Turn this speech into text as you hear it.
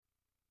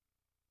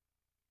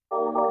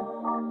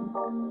I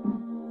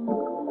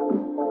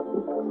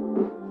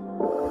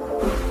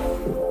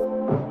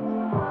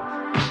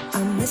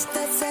miss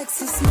that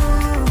sexy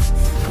smile.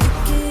 You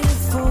can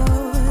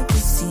afford to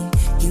see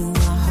you. I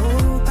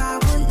hope I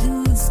will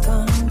lose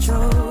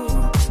control.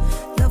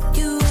 Love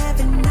you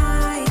every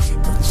night.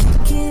 No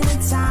checking the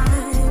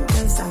time.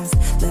 'Cause I was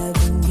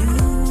loving you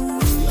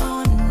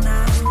all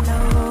night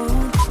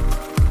long.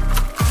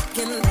 I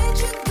can let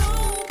you go,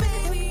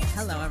 baby.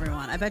 Hello,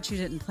 everyone. I bet you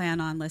didn't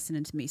plan on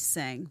listening to me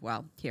sing.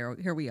 Well,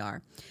 here we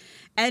are.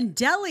 And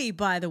Deli,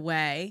 by the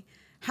way,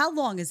 how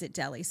long is it,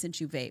 Deli, since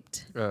you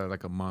vaped?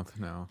 Like a month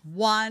now.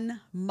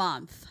 1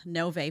 month.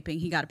 No vaping.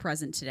 He got a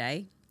present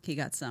today. He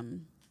got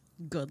some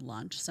good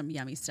lunch, some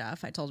yummy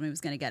stuff. I told him he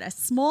was going to get a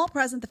small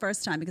present the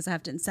first time because I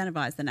have to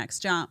incentivize the next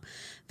jump.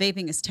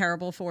 Vaping is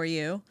terrible for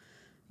you.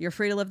 You're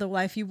free to live the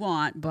life you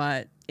want,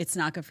 but it's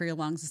not good for your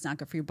lungs. It's not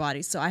good for your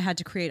body. So I had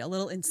to create a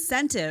little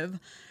incentive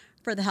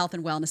for the health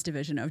and wellness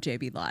division of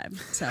JB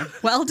Live. So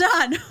well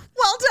done.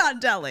 Well done,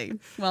 Deli.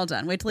 Well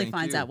done. Wait till he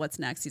finds out what's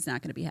next. He's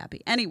not going to be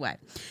happy. Anyway,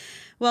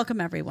 welcome,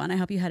 everyone. I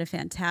hope you had a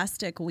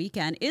fantastic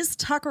weekend. Is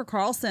Tucker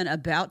Carlson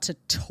about to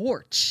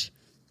torch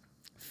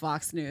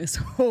Fox News?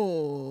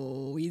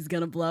 Oh, he's going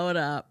to blow it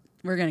up.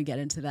 We're going to get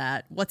into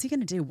that. What's he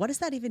going to do? What does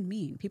that even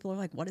mean? People are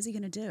like, what is he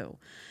going to do?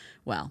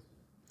 Well,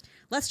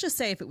 let's just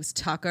say if it was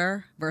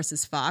Tucker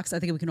versus Fox, I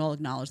think we can all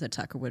acknowledge that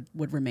Tucker would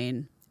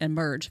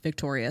emerge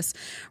victorious.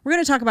 We're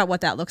going to talk about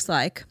what that looks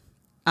like.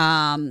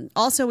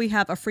 Also, we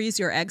have a freeze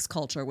your eggs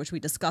culture, which we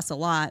discuss a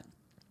lot.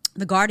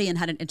 The Guardian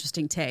had an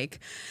interesting take.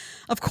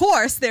 Of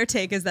course, their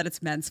take is that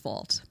it's men's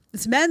fault.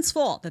 It's men's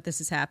fault that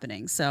this is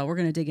happening. So we're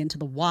going to dig into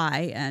the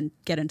why and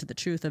get into the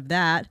truth of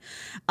that.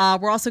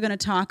 We're also going to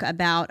talk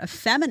about a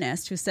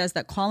feminist who says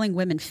that calling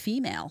women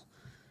female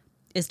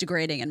is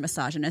degrading and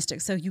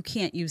misogynistic. So you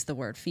can't use the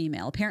word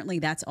female. Apparently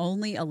that's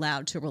only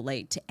allowed to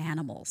relate to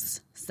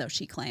animals, so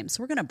she claims.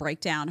 So we're going to break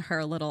down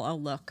her little, oh,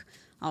 look,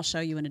 I'll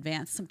show you in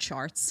advance, some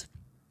charts,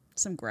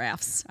 some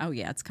graphs. Oh,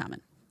 yeah, it's coming.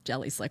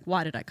 Jelly's like,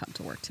 why did I come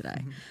to work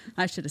today?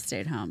 I should have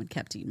stayed home and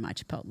kept eating my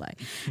Chipotle.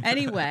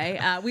 Anyway,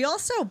 we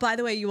also, by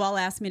the way, you all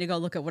asked me to go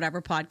look at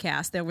whatever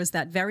podcast. There was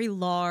that very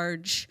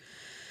large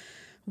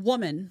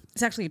woman.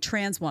 It's actually a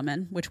trans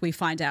woman, which we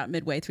find out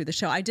midway through the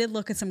show. I did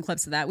look at some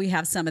clips of that. We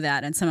have some of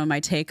that and some of my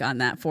take on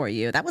that for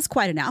you. That was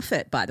quite an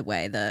outfit, by the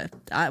way.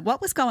 What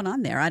was going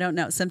on there? I don't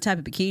know. Some type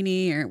of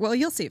bikini or, well,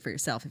 you'll see it for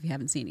yourself if you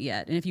haven't seen it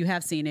yet. And if you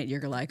have seen it,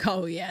 you're like,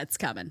 oh yeah, it's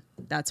coming.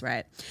 That's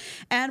right.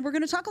 And we're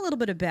going to talk a little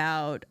bit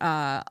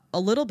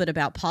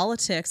about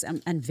politics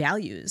and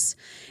values.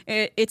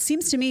 It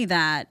seems to me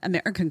that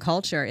American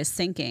culture is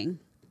sinking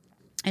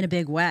in a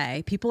big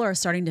way. People are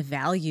starting to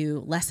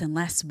value less and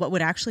less what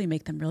would actually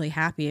make them really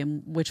happy,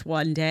 and which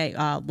one day,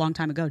 a long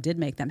time ago, did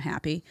make them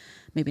happy.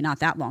 Maybe not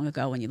that long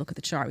ago. When you look at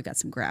the chart, we got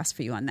some graphs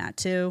for you on that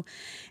too.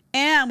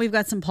 And we've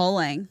got some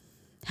polling.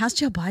 How's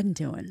Joe Biden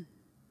doing?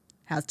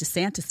 How's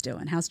DeSantis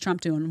doing? How's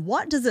Trump doing?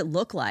 What does it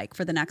look like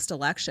for the next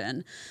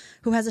election?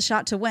 Who has a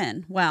shot to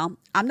win? Well,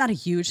 I'm not a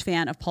huge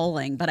fan of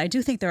polling, but I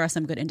do think there are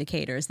some good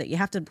indicators that you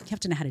have to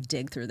know how to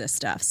dig through this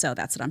stuff. So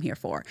that's what I'm here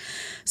for.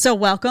 So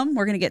welcome.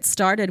 We're going to get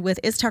started with,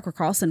 is Tucker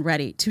Carlson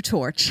ready to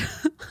torch?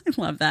 I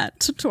love that,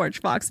 to torch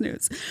Fox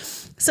News.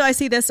 So I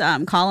see this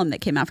column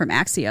that came out from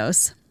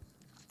Axios,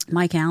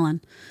 Mike Allen.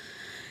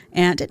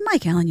 And did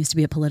Mike Allen used to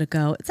be a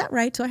Politico? Is that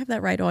right? Do I have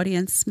that right,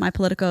 audience? My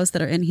Politicos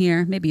that are in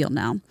here? Maybe you'll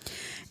know.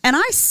 And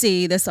I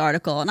see this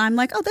article and I'm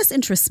like, oh, this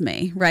interests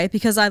me, right?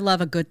 Because I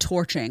love a good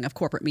torching of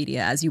corporate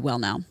media, as you well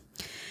know.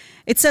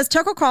 It says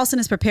Tucker Carlson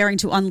is preparing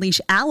to unleash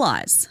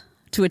allies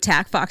to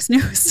attack Fox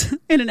News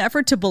in an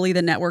effort to bully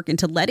the network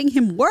into letting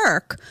him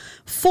work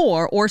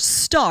for or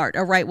start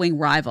a right-wing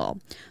rival.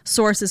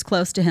 Sources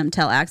close to him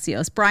tell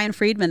Axios. Brian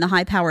Friedman, the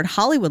high-powered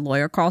Hollywood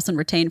lawyer Carlson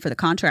retained for the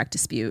contract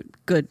dispute,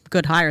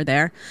 good hire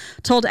there,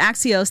 told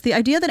Axios the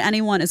idea that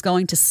anyone is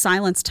going to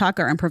silence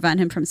Tucker and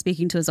prevent him from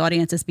speaking to his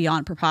audience is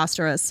beyond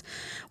preposterous.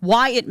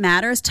 Why it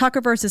matters?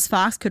 Tucker versus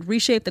Fox could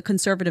reshape the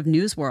conservative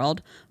news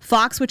world.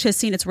 Fox, which has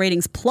seen its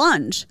ratings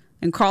plunge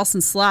in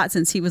Carlson's slot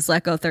since he was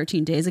let go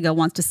 13 days ago,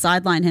 wants to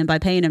sideline him by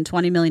paying him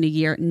 $20 million a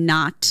year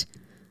not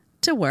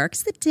to work.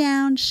 Sit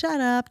down,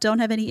 shut up, don't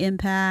have any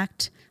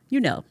impact.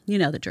 You know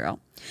the drill.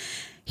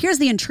 Here's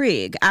the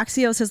intrigue.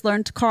 Axios has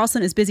learned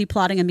Carlson is busy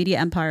plotting a media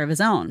empire of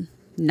his own.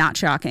 Not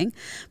shocking.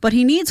 But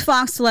he needs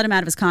Fox to let him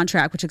out of his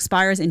contract, which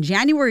expires in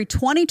January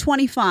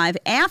 2025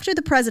 after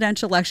the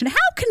presidential election. How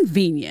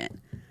convenient.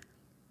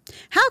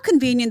 How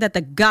convenient that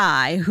the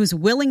guy who's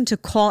willing to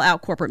call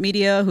out corporate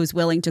media, who's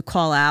willing to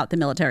call out the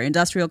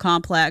military-industrial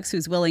complex,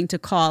 who's willing to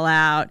call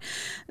out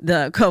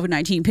the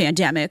COVID-19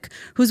 pandemic,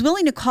 who's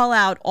willing to call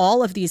out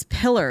all of these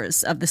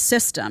pillars of the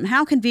system,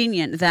 how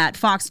convenient that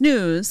Fox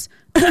News,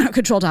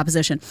 controlled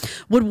opposition,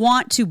 would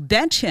want to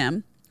bench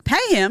him,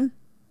 pay him,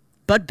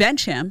 but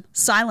bench him,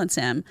 silence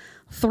him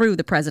through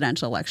the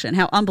presidential election.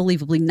 How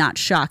unbelievably not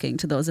shocking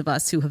to those of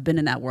us who have been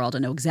in that world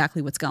and know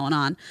exactly what's going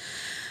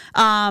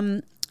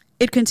on.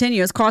 It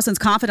continues. Carlson's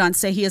confidants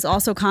say he is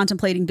also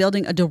contemplating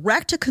building a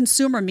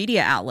direct-to-consumer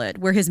media outlet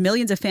where his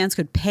millions of fans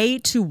could pay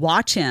to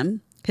watch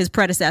him his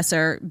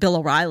predecessor, Bill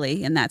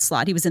O'Reilly, in that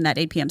slot. He was in that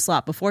 8 p.m.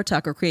 slot before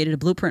Tucker created a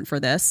blueprint for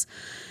this.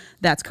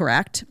 That's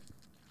correct.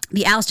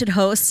 The ousted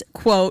host,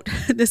 quote,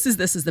 this is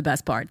the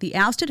best part. The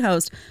ousted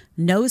host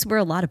knows where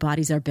a lot of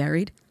bodies are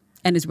buried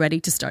and is ready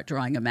to start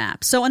drawing a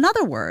map. So in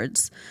other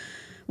words,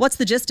 what's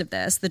the gist of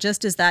this? The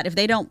gist is that if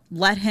they don't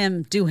let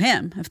him do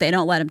him, if they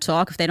don't let him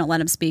talk, if they don't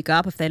let him speak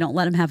up, if they don't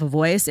let him have a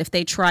voice, if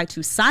they try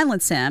to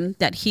silence him,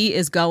 that he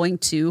is going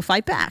to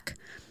fight back.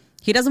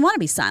 He doesn't want to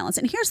be silenced.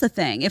 And here's the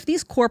thing. If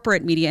these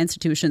corporate media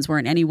institutions were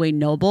in any way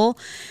noble,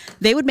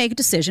 they would make a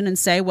decision and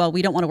say, well,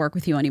 we don't want to work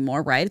with you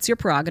anymore, right? It's your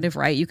prerogative,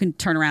 right? You can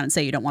turn around and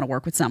say you don't want to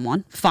work with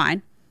someone.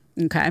 Fine.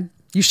 Okay.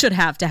 You should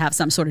have to have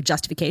some sort of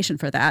justification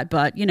for that.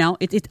 But, you know,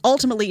 it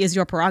ultimately is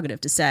your prerogative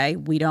to say,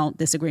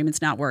 this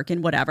agreement's not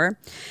working, whatever.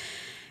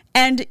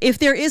 And if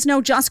there is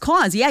no just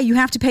cause, yeah, you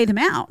have to pay them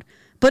out.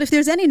 But if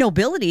there's any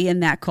nobility in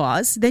that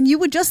cause, then you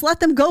would just let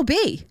them go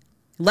be.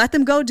 Let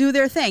them go do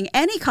their thing.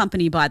 Any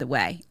company, by the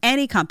way,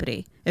 any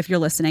company, if you're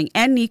listening,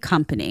 any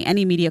company,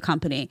 any media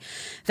company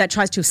that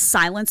tries to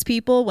silence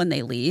people when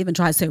they leave and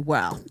tries to say,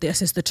 well, this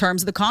is the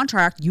terms of the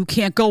contract. You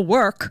can't go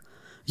work.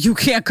 You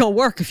can't go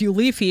work if you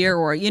leave here,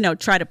 or, you know,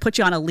 try to put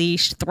you on a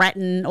leash,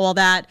 threaten, all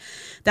that.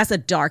 That's a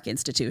dark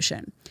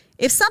institution.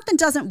 If something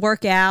doesn't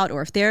work out,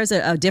 or if there's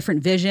a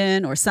different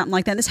vision or something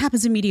like that, this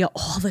happens in media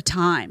all the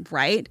time,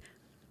 right?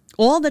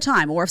 All the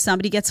time. Or if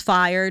somebody gets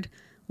fired,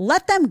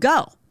 let them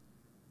go.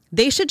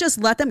 They should just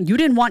let them. You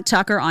didn't want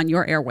Tucker on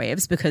your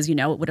airwaves because, you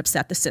know, it would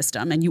upset the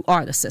system, and you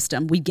are the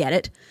system. We get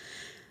it.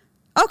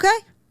 Okay.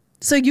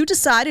 So you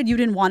decided you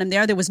didn't want him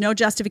there. There was no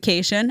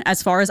justification,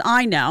 as far as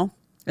I know.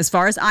 As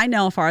far as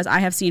I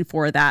have seen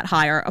for that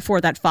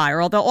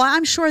fire, although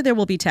I'm sure there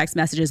will be text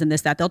messages and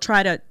this, that. They'll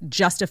try to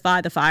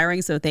justify the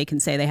firing so that they can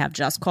say they have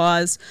just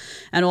cause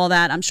and all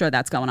that. I'm sure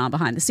that's going on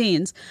behind the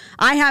scenes.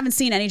 I haven't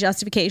seen any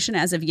justification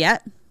as of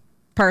yet,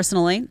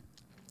 personally.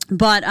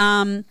 But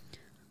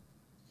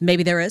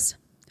maybe there is.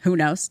 Who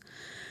knows?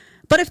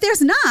 But if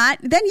there's not,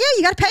 then yeah,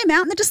 you got to pay him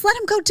out and then just let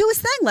him go do his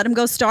thing. Let him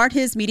go start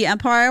his media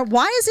empire.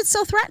 Why is it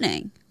so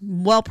threatening?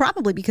 Well,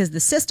 probably because the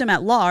system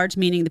at large,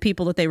 meaning the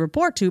people that they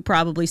report to,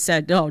 probably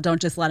said, oh,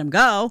 don't just let him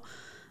go.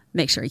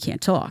 Make sure he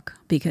can't talk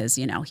because,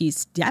 you know,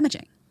 he's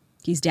damaging.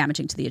 He's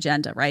damaging to the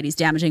agenda, right? He's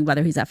damaging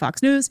whether he's at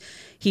Fox News.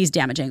 He's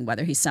damaging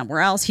whether he's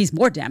somewhere else. He's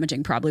more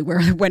damaging probably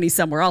when he's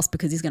somewhere else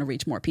because he's going to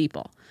reach more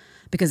people.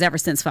 Because ever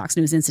since Fox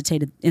News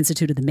instituted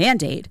the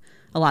mandate,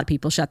 a lot of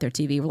people shut their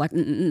TV. Were like,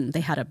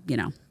 they had a, you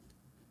know,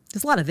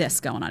 there's a lot of this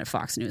going on at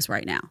Fox News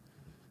right now,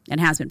 and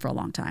has been for a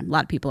long time. A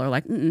lot of people are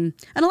like, and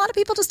a lot of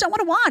people just don't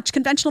want to watch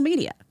conventional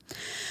media.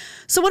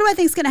 So what do I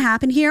think is going to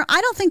happen here?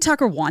 I don't think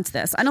Tucker wants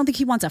this. I don't think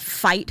he wants a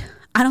fight.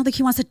 I don't think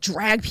he wants to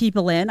drag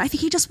people in. I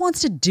think he just wants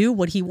to do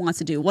what he wants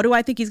to do. What do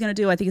I think he's going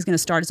to do? I think he's going to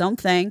start his own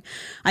thing.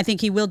 I think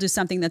he will do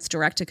something that's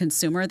direct to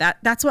consumer.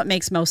 That's what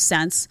makes most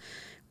sense.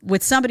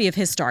 With somebody of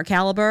his star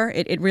caliber,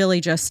 it really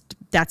just,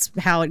 that's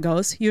how it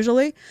goes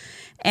usually.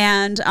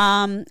 And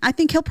I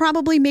think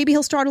maybe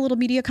he'll start a little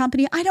media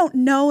company. I don't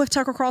know if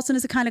Tucker Carlson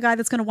is the kind of guy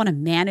that's going to want to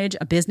manage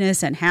a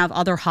business and have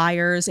other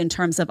hires in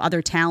terms of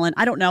other talent.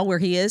 I don't know where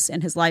he is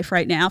in his life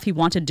right now. If he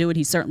wanted to do it,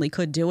 he certainly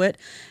could do it,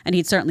 and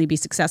he'd certainly be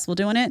successful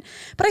doing it.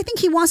 But I think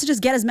he wants to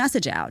just get his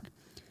message out.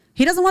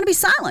 He doesn't want to be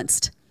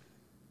silenced.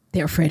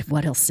 They're afraid of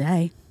what he'll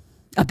say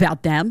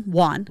about them,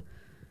 one.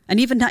 And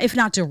even if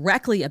not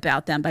directly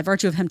about them, by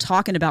virtue of him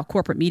talking about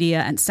corporate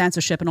media and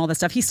censorship and all that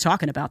stuff, he's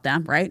talking about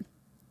them, right?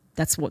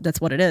 That's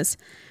what it is.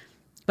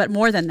 But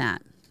more than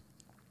that,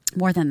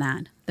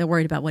 they're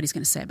worried about what he's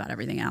going to say about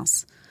everything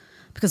else.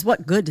 Because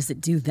what good does it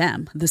do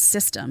them, the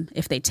system,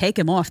 if they take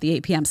him off the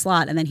 8 p.m.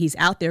 slot and then he's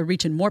out there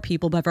reaching more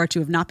people by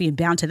virtue of not being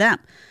bound to them?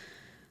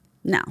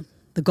 No,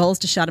 the goal is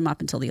to shut him up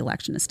until the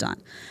election is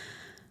done.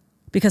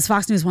 Because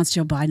Fox News wants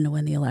Joe Biden to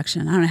win the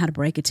election. I don't know how to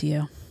break it to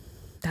you.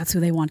 That's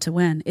who they want to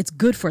win. It's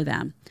good for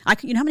them.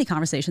 You know how many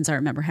conversations I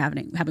remember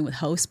having with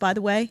hosts, by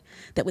the way,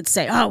 that would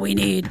say, oh, we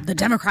need the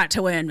Democrat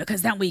to win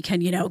because then we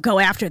can, go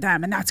after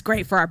them. And that's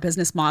great for our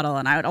business model.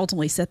 And I would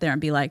ultimately sit there and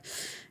be like,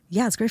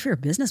 yeah, it's great for your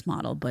business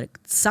model, but it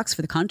sucks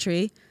for the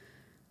country.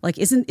 Like,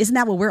 isn't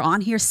that what we're on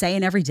here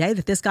saying every day,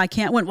 that this guy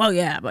can't win? Well,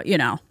 yeah, but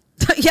yeah,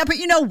 but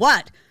you know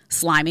what?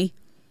 Slimy,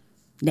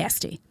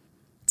 nasty.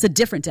 It's a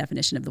different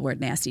definition of the word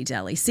nasty,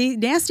 Deli. See,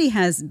 nasty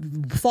has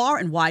far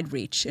and wide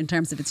reach in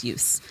terms of its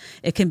use.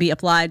 It can be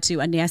applied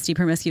to a nasty,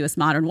 promiscuous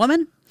modern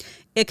woman.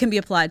 It can be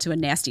applied to a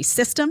nasty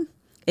system.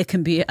 It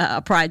can be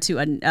applied to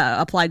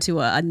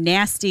a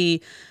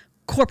nasty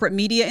corporate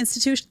media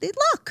institution.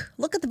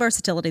 Look at the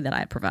versatility that I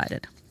have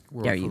provided.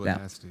 There you go.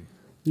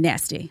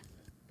 Nasty.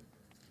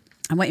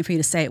 I'm waiting for you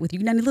to say it with you.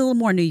 You need a little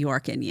more New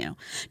York in you.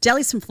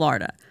 Deli's from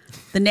Florida.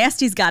 The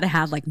nasty's got to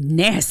have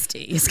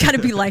nasty. It's got to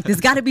be there's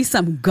got to be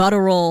some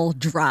guttural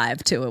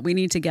drive to it. We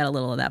need to get a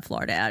little of that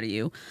Florida out of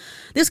you.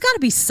 There's got to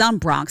be some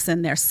Bronx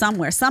in there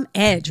somewhere, some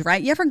edge,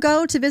 right? You ever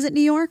go to visit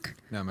New York?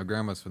 No, my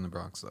grandma's from the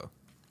Bronx, though.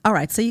 All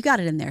right, so you got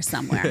it in there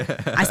somewhere.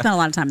 I spent a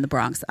lot of time in the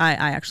Bronx. I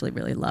actually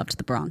really loved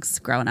the Bronx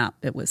growing up.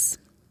 It was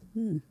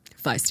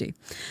feisty,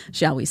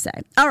 shall we say.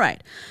 All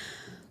right,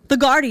 The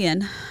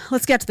Guardian.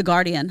 Let's get to The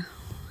Guardian.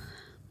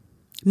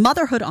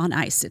 Motherhood on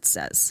ice, it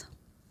says.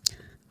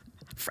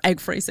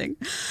 Egg freezing.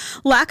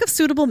 Lack of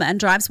suitable men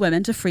drives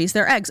women to freeze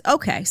their eggs.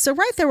 Okay, so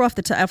right there off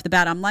the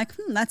bat, I'm like,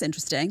 that's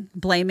interesting.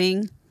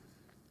 Blaming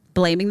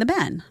the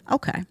men.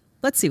 Okay,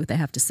 let's see what they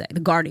have to say. The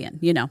Guardian,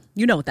 you know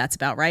what that's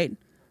about, right?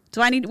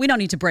 We don't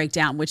need to break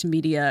down which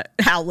media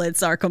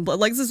outlets are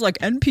like this is like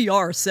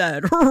NPR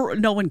said.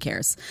 No one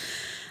cares.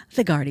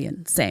 The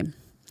Guardian, same.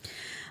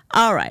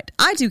 All right.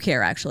 I do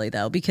care actually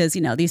though, because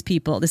these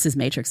people, this is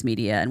Matrix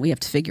Media and we have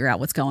to figure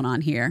out what's going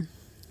on here.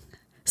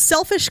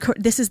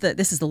 This is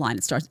the line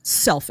it starts.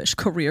 Selfish,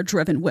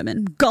 career-driven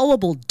women,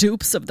 gullible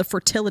dupes of the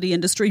fertility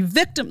industry,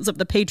 victims of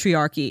the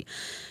patriarchy.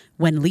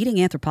 When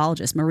leading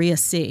anthropologist Marcia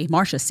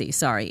C.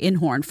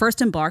 Inhorn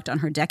first embarked on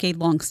her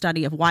decade-long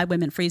study of why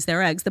women freeze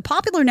their eggs, the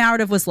popular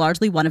narrative was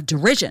largely one of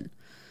derision.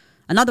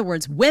 In other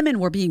words, women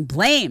were being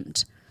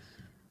blamed.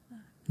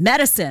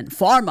 Medicine,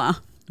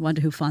 pharma,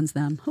 wonder who funds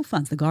them. Who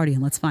funds The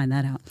Guardian? Let's find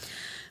that out.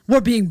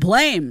 Were being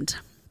blamed.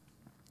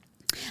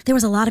 There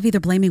was a lot of either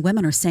blaming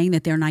women or saying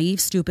that they're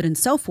naive, stupid, and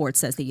so forth,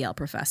 says the Yale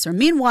professor.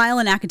 Meanwhile,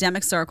 in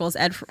academic circles,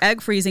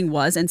 egg freezing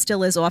was and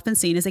still is often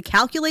seen as a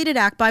calculated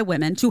act by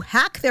women to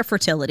hack their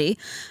fertility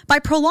by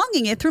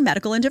prolonging it through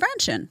medical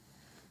intervention.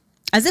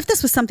 As if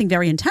this was something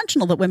very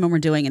intentional that women were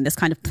doing in this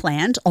kind of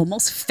planned,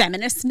 almost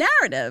feminist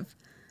narrative.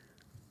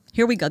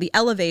 Here we go, the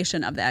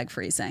elevation of the egg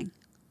freezing.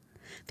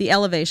 The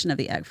elevation of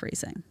the egg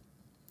freezing.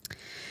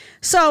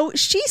 So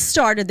she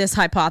started this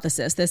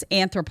hypothesis, this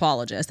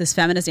anthropologist, this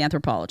feminist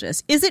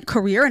anthropologist. Is it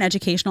career and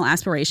educational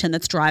aspiration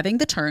that's driving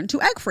the turn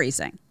to egg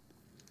freezing?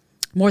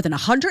 More than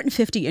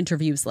 150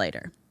 interviews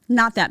later.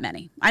 Not that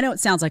many. I know it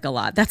sounds like a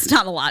lot. That's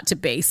not a lot to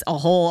base a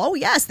whole,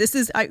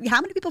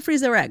 how many people freeze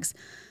their eggs?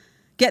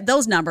 Get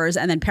those numbers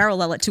and then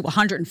parallel it to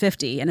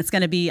 150, and it's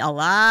going to be a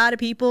lot of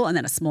people and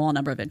then a small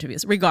number of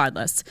interviews,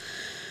 regardless.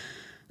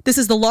 This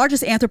is the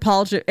largest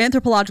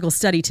anthropological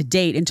study to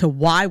date into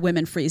why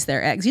women freeze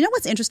their eggs. You know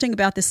what's interesting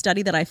about this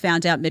study that I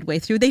found out midway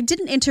through? They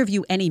didn't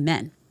interview any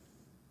men.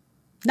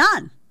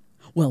 None.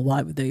 Well,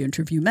 why would they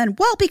interview men?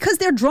 Well, because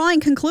they're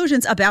drawing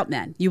conclusions about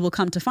men, you will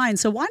come to find.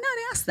 So why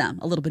not ask them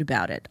a little bit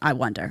about it, I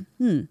wonder.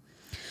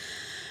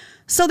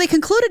 So they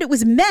concluded it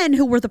was men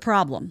who were the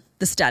problem,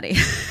 the study.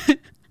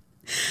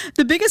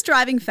 The biggest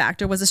driving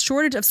factor was a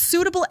shortage of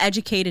suitable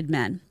educated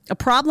men, a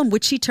problem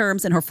which she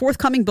terms in her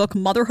forthcoming book,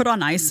 Motherhood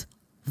on Ice,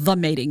 the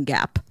mating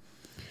gap.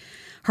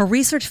 Her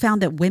research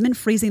found that women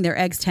freezing their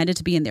eggs tended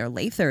to be in their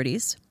late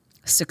 30s,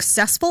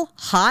 successful,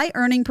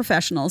 high-earning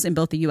professionals in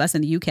both the U.S.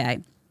 and the U.K.,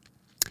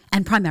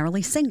 and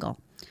primarily single.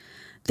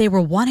 They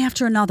were one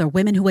after another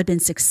women who had been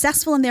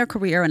successful in their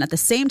career and at the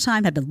same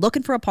time had been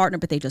looking for a partner,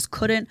 but they just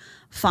couldn't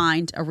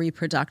find a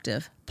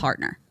reproductive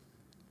partner.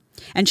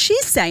 And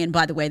she's saying,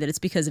 by the way, that it's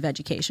because of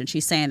education.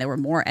 She's saying there are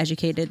more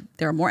educated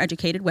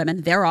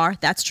women.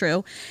 That's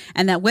true.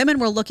 And that women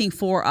were looking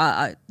for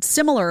a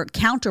similar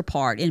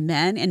counterpart in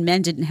men, and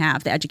men didn't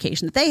have the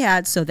education that they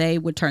had, so they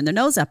would turn their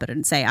nose up at it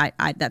and say,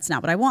 I that's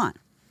not what I want.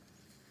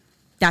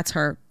 That's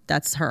her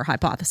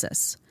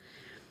hypothesis.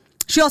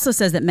 She also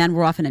says that men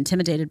were often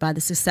intimidated by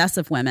the success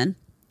of women.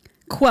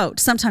 Quote,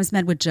 sometimes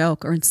men would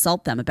joke or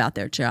insult them about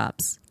their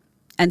jobs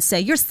and say,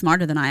 you're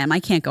smarter than I am. I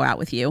can't go out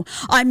with you.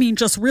 I mean,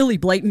 just really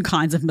blatant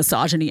kinds of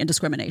misogyny and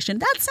discrimination.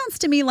 That sounds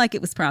to me like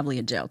it was probably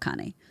a joke,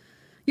 honey.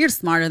 You're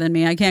smarter than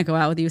me. I can't go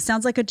out with you.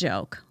 Sounds like a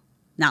joke.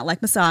 Not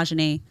like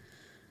misogyny.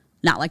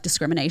 Not like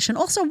discrimination.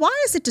 Also, why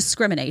is it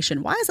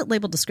discrimination? Why is it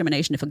labeled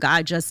discrimination if a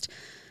guy just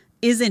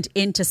isn't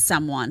into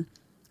someone?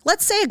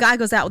 Let's say a guy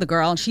goes out with a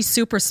girl and she's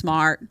super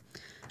smart.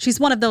 She's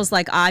one of those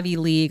like Ivy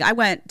League. I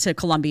went to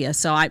Columbia,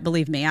 so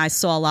believe me, I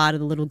saw a lot of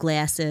the little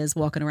glasses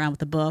walking around with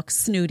the books,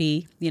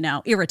 snooty,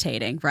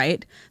 irritating,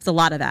 right? There's a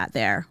lot of that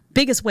there.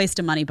 Biggest waste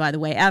of money, by the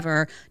way,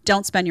 ever.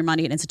 Don't spend your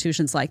money at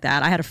institutions like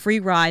that. I had a free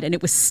ride, and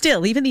it was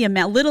still, even the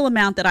little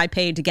amount that I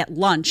paid to get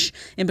lunch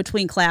in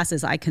between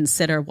classes, I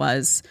consider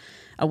was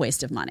a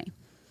waste of money.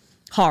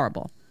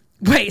 Horrible.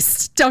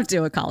 Waste. Don't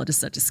do it. College is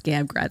such a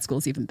scam. Grad school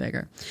is even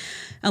bigger.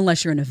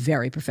 Unless you're in a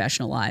very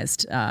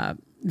professionalized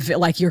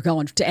like you're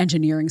going to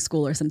engineering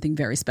school or something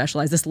very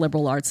specialized. This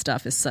liberal arts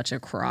stuff is such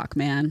a crock,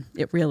 man.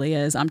 It really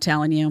is. I'm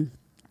telling you.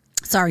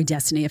 Sorry,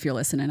 Destiny, if you're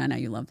listening. I know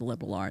you love the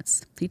liberal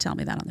arts. You tell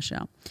me that on the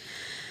show.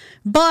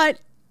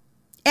 But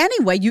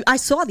anyway, I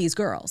saw these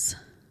girls.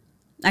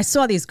 I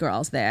saw these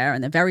girls there,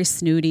 and they're very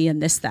snooty and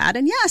this, that.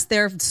 And yes,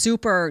 they're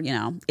super,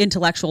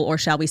 intellectual, or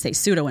shall we say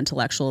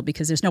pseudo-intellectual,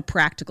 because there's no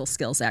practical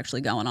skills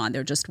actually going on.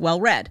 They're just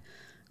well-read.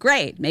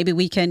 Great. Maybe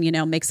we can,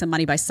 make some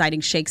money by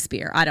citing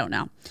Shakespeare. I don't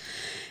know.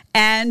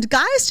 And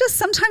guys just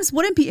sometimes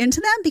wouldn't be into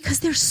them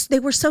because they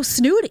were so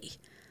snooty.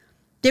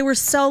 They were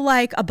so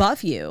like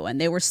above you, and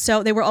they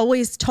were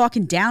always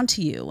talking down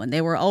to you, and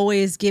they were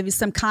always giving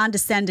some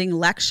condescending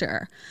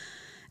lecture.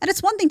 And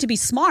it's one thing to be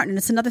smart, and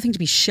it's another thing to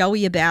be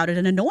showy about it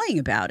and annoying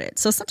about it.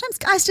 So sometimes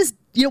guys just,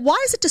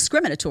 why is it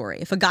discriminatory?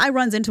 If a guy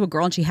runs into a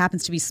girl and she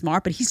happens to be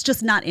smart, but he's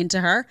just not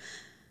into her,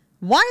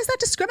 why is that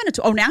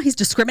discriminatory? Oh, now he's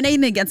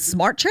discriminating against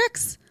smart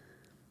chicks?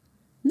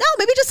 No,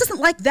 maybe he just doesn't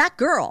like that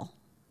girl.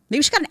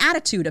 Maybe she got an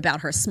attitude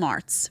about her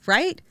smarts,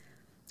 right?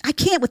 I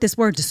can't with this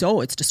word,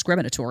 it's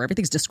discriminatory.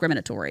 Everything's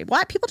discriminatory.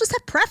 Why? People just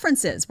have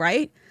preferences,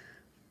 right?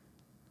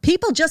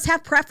 People just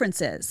have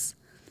preferences.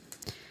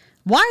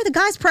 Why are the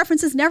guys'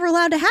 preferences never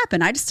allowed to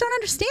happen? I just don't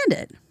understand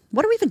it.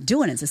 What are we even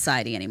doing in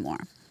society anymore?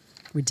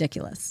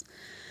 Ridiculous.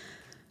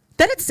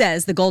 Then it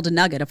says, the golden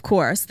nugget, of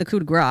course, the coup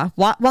de grace,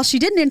 while she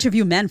didn't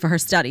interview men for her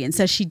study and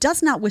says she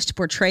does not wish to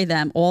portray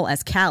them all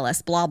as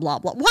callous, blah, blah,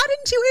 blah. Why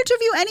didn't you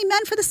interview any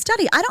men for the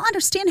study? I don't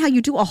understand how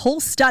you do a whole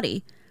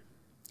study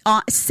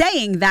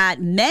saying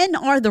that men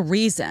are the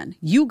reason,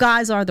 you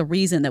guys are the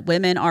reason that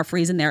women are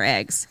freezing their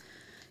eggs.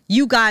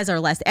 You guys are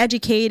less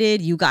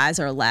educated. You guys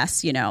are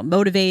less,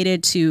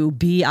 motivated to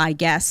be, I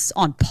guess,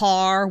 on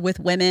par with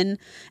women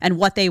and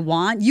what they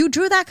want. You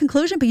drew that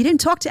conclusion, but you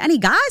didn't talk to any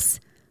guys?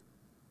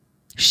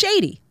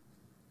 Shady,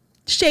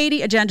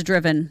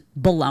 agenda-driven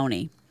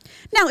baloney.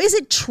 Now, is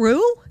it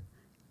true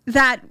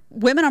that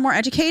women are more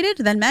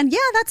educated than men? Yeah,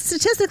 that's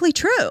statistically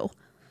true.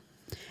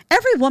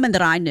 Every woman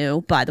that I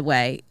knew, by the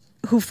way,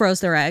 who froze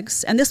their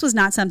eggs, and this was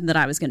not something that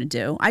I was going to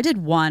do. I did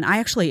one.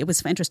 It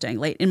was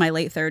interesting. In my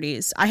late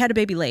 30s, I had a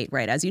baby late,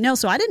 right, as you know,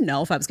 so I didn't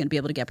know if I was going to be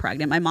able to get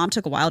pregnant. My mom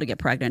took a while to get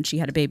pregnant. She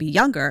had a baby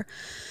younger,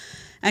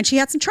 and she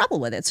had some trouble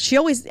with it. So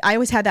I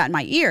always had that in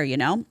my ear,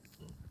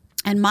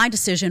 And my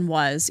decision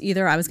was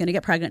either I was going to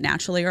get pregnant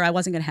naturally or I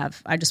just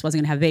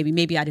wasn't going to have a baby.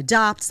 Maybe I'd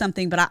adopt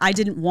something, but I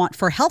didn't want,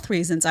 for health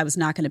reasons, I was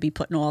not going to be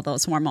putting all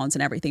those hormones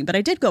and everything. But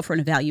I did go for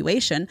an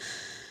evaluation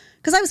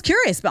because I was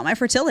curious about my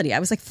fertility. I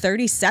was like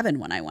 37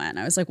 when I went.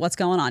 I was like, what's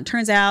going on?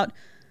 Turns out,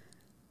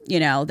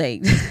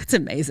 it's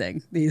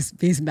amazing,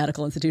 these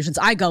medical institutions.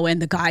 I go in,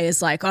 the guy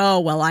is like, oh,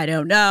 well, I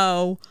don't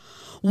know.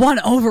 One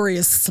ovary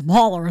is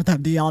smaller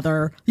than the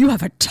other. You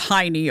have a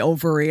tiny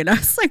ovary. And I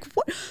was like,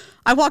 what?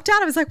 I walked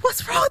out. I was like,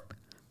 what's wrong?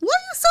 Why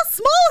are you so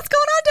small? What's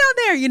going on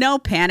down there?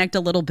 Panicked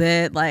a little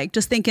bit, like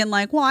just thinking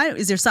like, well,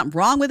 is there something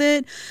wrong with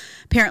it?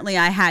 Apparently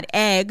I had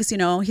eggs,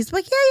 He's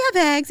like, yeah, you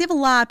have eggs. You have a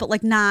lot, but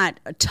like not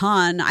a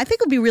ton. I think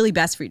it would be really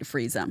best for you to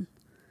freeze them.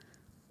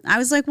 I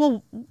was like,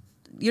 well,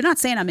 you're not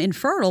saying I'm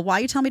infertile. Why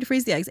are you telling me to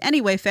freeze the eggs?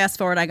 Anyway, fast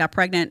forward, I got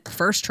pregnant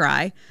first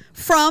try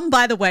from,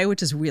 by the way,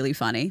 which is really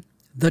funny,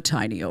 the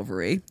tiny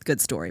ovary. Good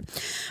story.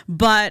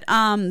 But,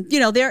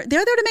 they're there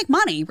to make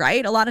money,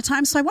 right? A lot of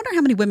times. So I wonder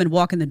how many women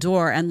walk in the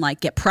door and like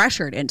get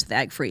pressured into the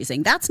egg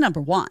freezing. That's number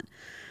one.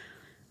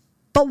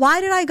 But why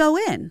did I go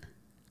in?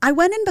 I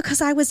went in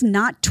because I was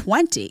not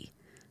 20,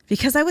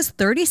 because I was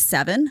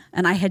 37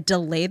 and I had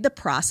delayed the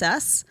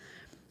process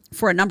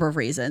for a number of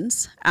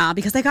reasons,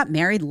 because I got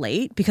married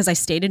late, because I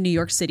stayed in New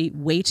York City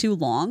way too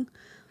long,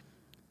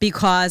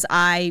 because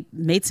I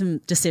made some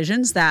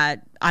decisions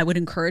that I would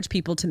encourage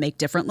people to make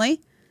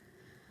differently,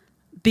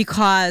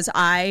 because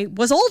I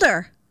was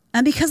older,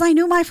 and because I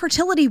knew my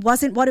fertility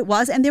wasn't what it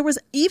was. And there was,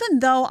 even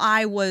though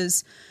I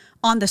was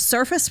on the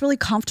surface really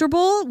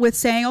comfortable with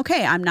saying,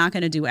 okay, I'm not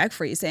going to do egg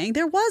freezing,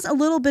 there was a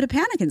little bit of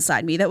panic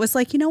inside me that was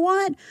like,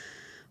 what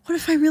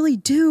if I really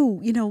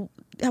do,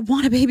 I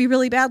want a baby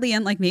really badly,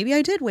 and like maybe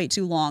I did wait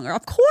too long? Or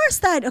of course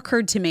that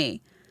occurred to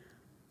me.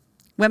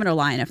 Women are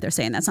lying if they're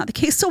saying that's not the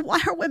case. So why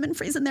are women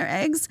freezing their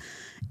eggs?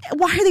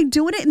 Why are they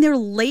doing it in their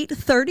late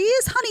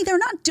 30s? Honey, they're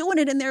not doing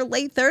it in their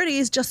late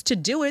 30s just to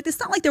do it. It's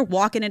not like they're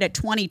walking in at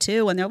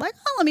 22 and they're like,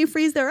 oh, let me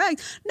freeze their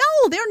eggs.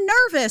 No, they're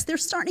nervous. They're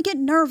starting to get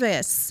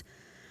nervous.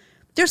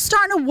 They're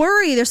starting to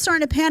worry. They're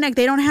starting to panic.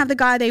 They don't have the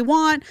guy they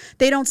want.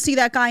 They don't see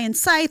that guy in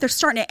sight. They're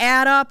starting to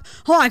add up.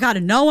 Oh, I got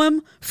to know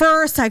him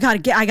first. I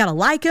got to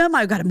like him.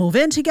 I got to move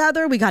in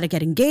together. We got to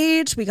get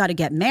engaged. We got to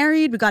get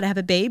married. We got to have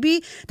a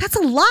baby. That's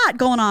a lot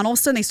going on. All of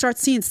a sudden they start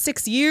seeing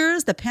 6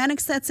 years. The panic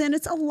sets in.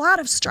 It's a lot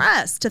of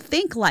stress to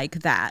think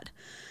like that.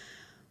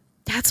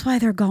 That's why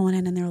they're going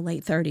in their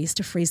late 30s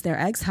to freeze their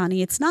eggs,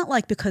 honey. It's not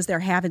like because they're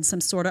having some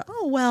sort of,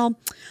 oh, well,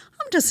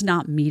 I'm just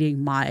not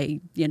meeting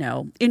my,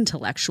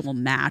 intellectual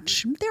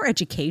match. Their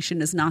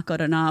education is not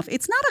good enough.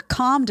 It's not a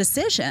calm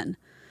decision.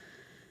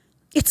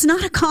 It's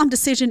not a calm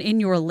decision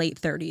in your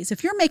late 30s.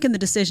 If you're making the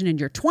decision in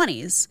your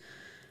 20s,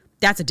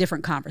 that's a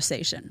different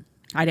conversation.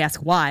 I'd ask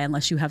why,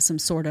 unless you have some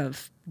sort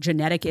of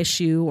genetic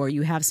issue or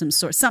you have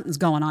something's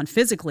going on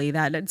physically,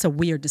 that it's a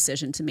weird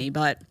decision to me,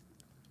 but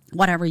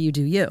whatever you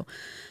do, you.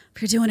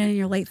 If you're doing it in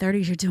your late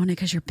 30s, you're doing it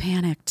because you're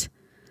panicked.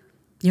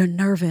 You're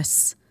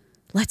nervous.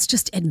 Let's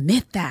just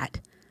admit that.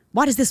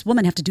 Why does this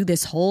woman have to do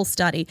this whole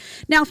study?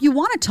 Now, if you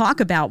want to talk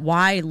about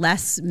why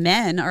less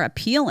men are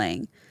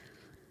appealing,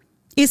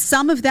 is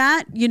some of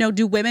that,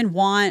 do women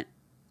want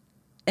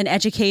an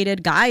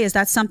educated guy? Is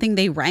that something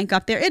they rank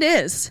up there? It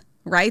is,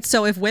 right?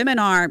 So if women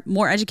are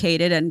more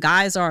educated and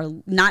guys are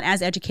not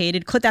as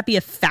educated, could that be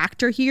a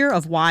factor here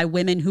of why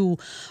women who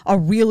are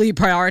really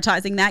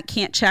prioritizing that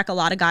can't check a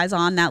lot of guys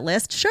on that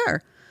list?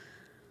 Sure.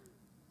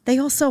 They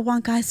also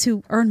want guys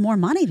who earn more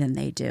money than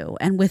they do.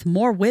 And with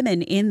more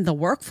women in the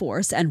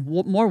workforce and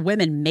more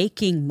women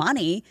making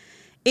money,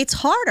 it's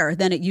harder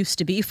than it used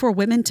to be for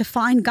women to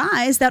find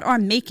guys that are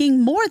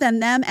making more than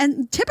them.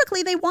 And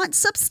typically they want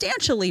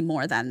substantially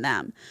more than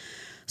them.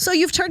 So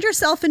you've turned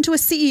yourself into a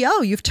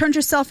CEO. You've turned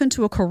yourself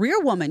into a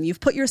career woman. You've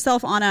put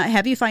yourself on a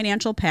heavy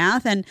financial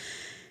path. And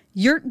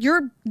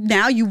you're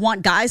now you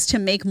want guys to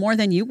make more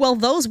than you. Well,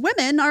 those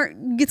women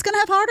it's going to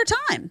have a harder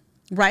time,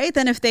 right?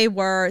 Than if they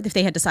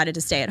had decided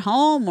to stay at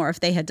home, or if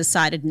they had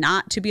decided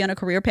not to be on a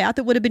career path.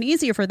 It would have been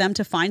easier for them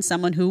to find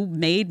someone who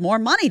made more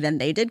money than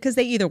they did, because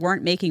they either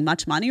weren't making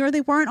much money or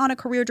they weren't on a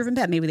career driven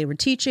path. Maybe they were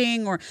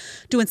teaching or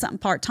doing something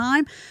part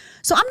time.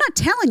 So I'm not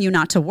telling you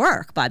not to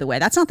work, by the way.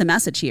 That's not the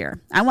message here.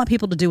 I want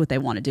people to do what they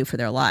want to do for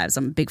their lives.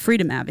 I'm a big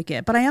freedom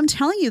advocate. But I am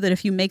telling you that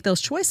if you make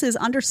those choices,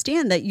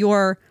 understand that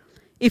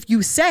if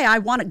you say, I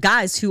want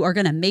guys who are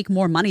going to make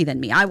more money than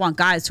me, I want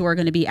guys who are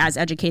going to be as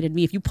educated as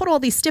me. If you put all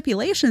these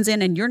stipulations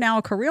in and you're now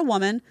a career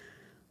woman,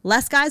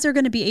 less guys are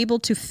going to be able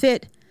to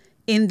fit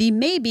in the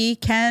maybe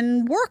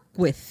can work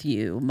with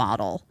you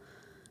model.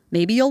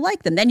 Maybe you'll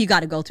like them. Then you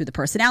got to go through the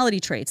personality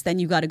traits. Then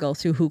you got to go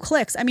through who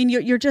clicks. I mean,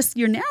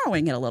 you're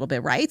narrowing it a little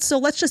bit, right? So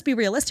let's just be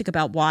realistic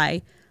about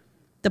why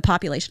the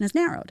population is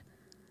narrowed.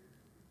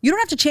 You don't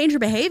have to change your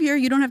behavior.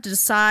 You don't have to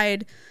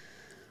decide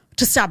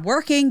to stop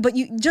working, but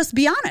you just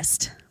be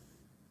honest.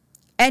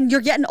 And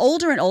you're getting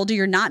older and older.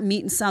 You're not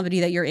meeting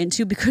somebody that you're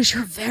into because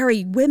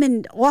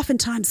women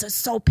oftentimes are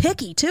so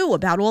picky too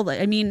about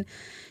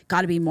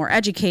got to be more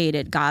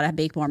educated, got to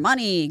make more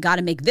money, got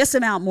to make this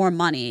amount more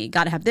money,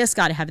 got to have this,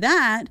 got to have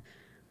that.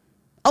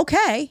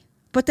 Okay.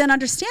 But then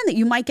understand that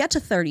you might get to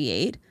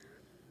 38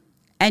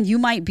 and you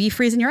might be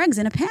freezing your eggs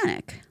in a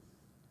panic.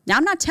 Now,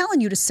 I'm not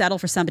telling you to settle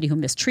for somebody who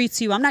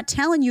mistreats you. I'm not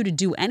telling you to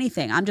do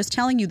anything. I'm just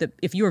telling you that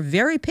if you're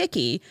very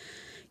picky,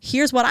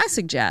 here's what I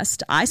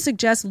suggest. I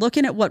suggest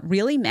looking at what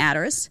really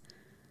matters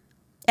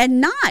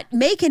and not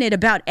making it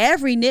about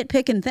every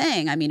nitpicking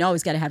thing. I mean,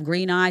 always got to have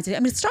green eyes. I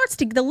mean,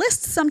 the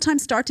lists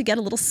sometimes start to get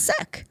a little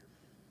sick.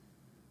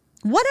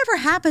 Whatever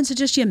happened to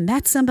just you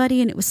met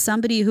somebody and it was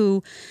somebody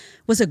who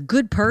was a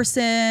good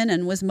person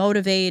and was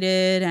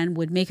motivated and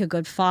would make a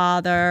good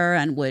father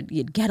and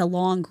you'd get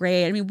along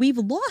great. I mean, we've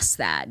lost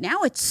that.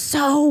 Now it's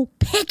so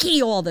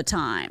picky all the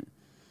time.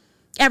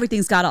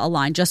 Everything's got to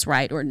align just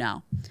right or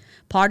no.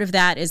 Part of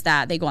that is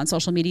that they go on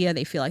social media.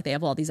 They feel like they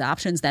have all these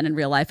options. Then in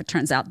real life, it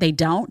turns out they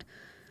don't.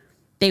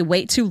 They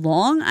wait too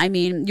long. I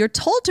mean, you're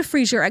told to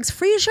freeze your eggs.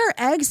 Freeze your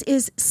eggs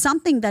is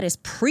something that is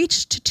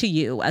preached to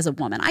you as a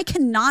woman. I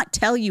cannot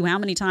tell you how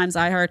many times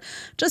I heard,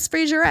 just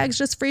freeze your eggs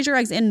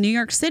in New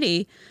York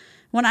City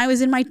when I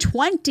was in my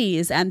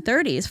 20s and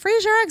 30s.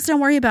 Freeze your eggs, don't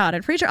worry about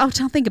it.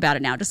 Don't think about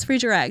it now. Just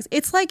freeze your eggs.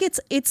 It's like,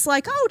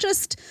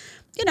 just,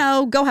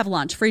 go have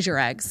lunch, freeze your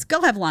eggs.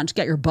 Go have lunch,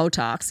 get your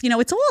Botox.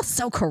 It's all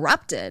so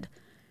corrupted.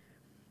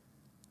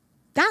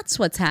 That's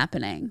what's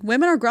happening.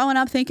 Women are growing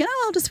up thinking,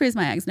 I'll just freeze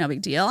my eggs. No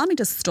big deal. Let me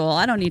just stall.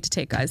 I don't need to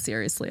take guys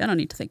seriously. I don't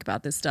need to think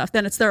about this stuff.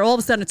 Then all of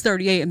a sudden it's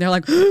 38 and they're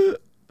like,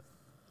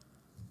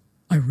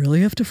 I really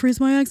have to freeze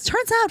my eggs?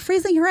 Turns out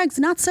freezing your eggs,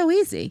 not so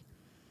easy.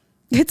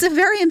 It's a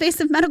very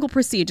invasive medical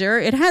procedure.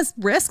 It has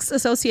risks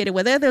associated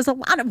with it. There's a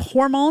lot of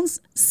hormones,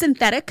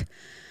 synthetic,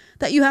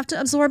 that you have to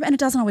absorb, and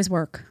it doesn't always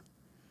work.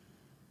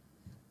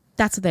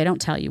 That's what they don't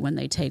tell you when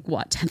they take,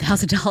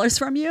 $10,000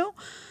 from you?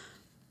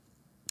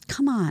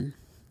 Come on.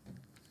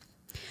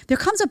 There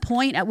comes a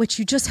point at which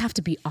you just have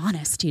to be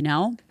honest,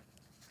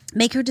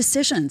 Make your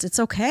decisions. It's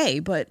okay,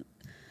 but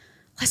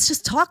let's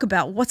just talk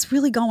about what's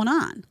really going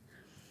on.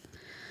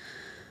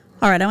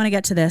 All right, I want to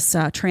get to this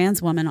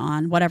trans woman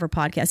on whatever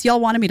podcast.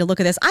 Y'all wanted me to look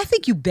at this. I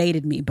think you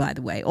baited me, by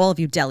the way, all of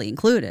you, Deli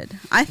included.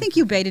 I think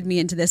you baited me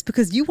into this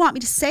because you want me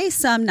to say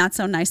some not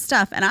so nice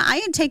stuff, and I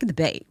ain't taking the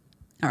bait.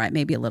 All right,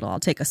 maybe a little. I'll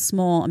take a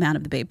small amount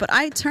of the bait. But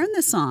I turned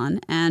this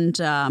on,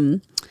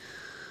 and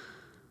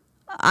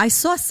I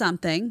saw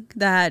something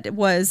that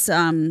was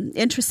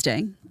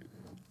interesting.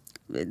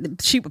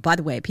 By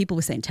the way, people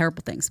were saying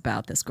terrible things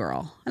about this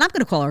girl. And I'm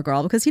going to call her a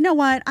girl because you know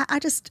what?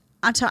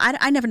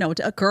 I never know.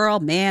 A girl,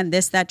 man,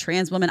 this, that,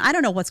 trans woman. I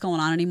don't know what's going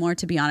on anymore,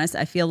 to be honest.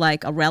 I feel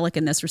like a relic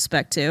in this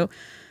respect, too.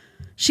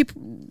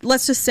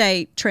 Let's just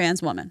say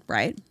trans woman,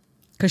 right?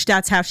 Because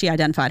that's how she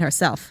identified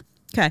herself.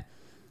 Okay.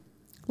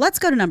 Let's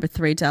go to number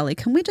 3, Deli.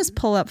 Can we just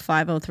pull up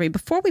 503?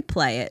 Before we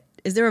play it,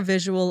 is there a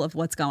visual of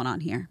what's going on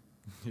here?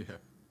 Yeah.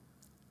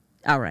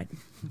 All right.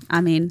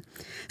 I mean,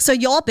 so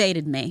y'all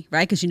baited me,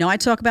 right? Because I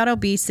talk about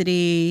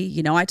obesity.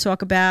 I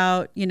talk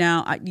about,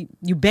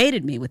 you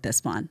baited me with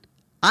this one.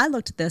 I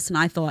looked at this and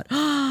I thought,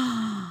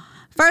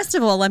 first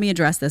of all, let me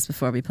address this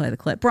before we play the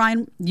clip.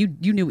 Brian, you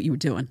knew what you were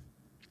doing.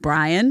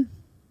 Brian,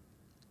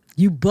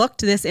 you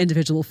booked this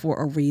individual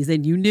for a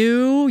reason. You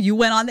knew. You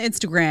went on the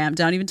Instagram.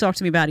 Don't even talk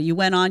to me about it. You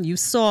went on, you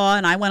saw,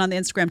 and I went on the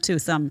Instagram too.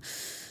 Some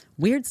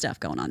weird stuff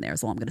going on there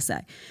is all I'm going to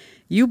say.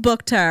 You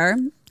booked her.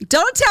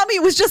 Don't tell me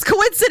it was just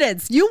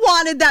coincidence. You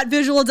wanted that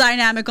visual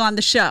dynamic on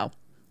the show.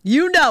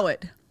 You know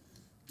it.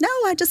 No,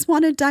 I just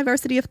wanted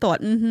diversity of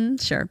thought.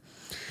 Sure.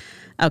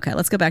 Okay,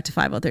 let's go back to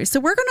 503.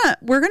 So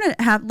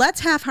let's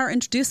have her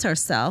introduce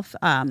herself.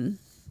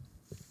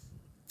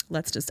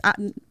 Let's just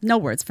no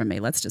words from me.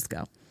 Let's just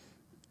go.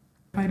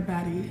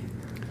 Baddie.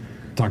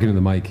 Talking to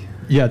the mic.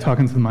 Yeah,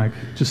 talking to the mic,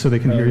 just so they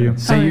can hear you.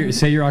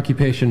 Say your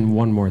occupation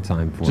one more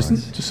time for us.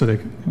 Just so they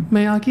can.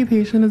 My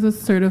occupation is a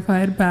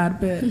certified bad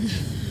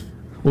bitch.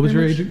 What was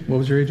your age? What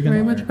was your age again?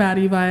 Very much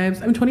baddie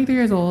vibes. I'm 23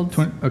 years old.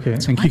 Okay,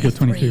 and Kiko's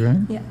 23, right?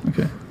 Yeah.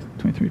 Okay,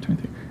 23.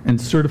 And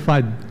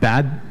certified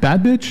bad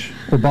bitch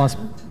or boss?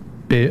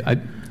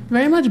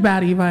 Very much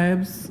baddie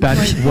vibes.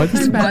 Baddie. What's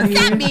baddie?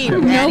 that mean,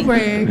 No baddie?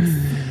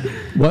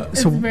 breaks. What?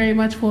 It's So very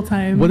much full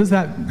time. what does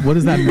that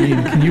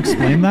mean? Can you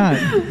explain that?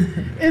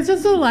 It's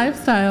just a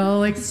lifestyle.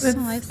 Like, It's a I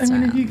mean,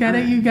 lifestyle. if you get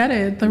it, you get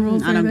it. The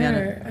rules I are don't get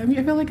there. I mean,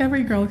 I feel like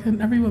every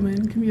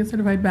woman can be a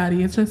certified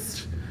baddie. It's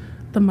just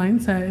the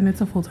mindset, and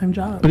it's a full time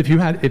job. But if you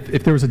had,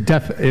 if there was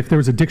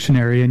a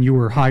dictionary and you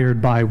were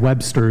hired by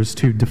Webster's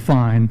to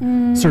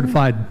define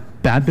certified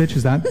bad bitch,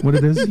 is that what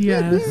it is?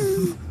 Yes.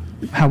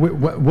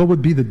 What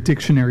would be the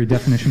dictionary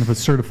definition of a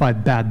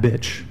certified bad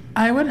bitch?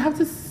 I would have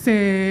to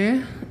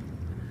say,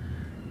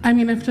 I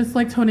mean, if just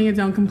like toning it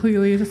down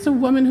completely, just a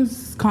woman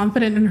who's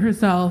confident in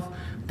herself,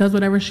 does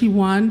whatever she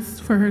wants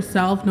for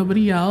herself,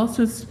 nobody else,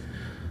 just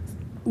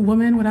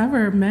women,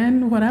 whatever,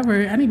 men, whatever,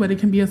 anybody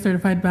can be a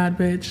certified bad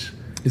bitch.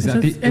 I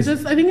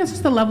think it's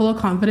just the level of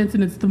confidence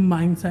and it's the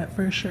mindset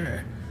for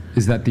sure.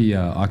 Is that the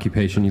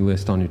occupation you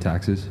list on your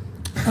taxes?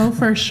 Oh,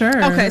 for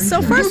sure. Okay,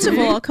 so first of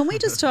all, can we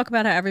just talk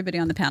about how everybody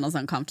on the panel is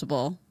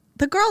uncomfortable?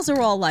 The girls are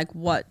all like,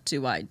 what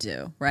do I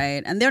do?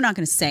 Right? And they're not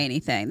going to say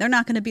anything. They're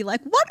not going to be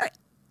like, what are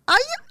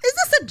you? Is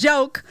this a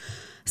joke?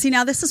 See,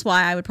 now this is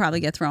why I would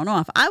probably get thrown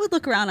off. I would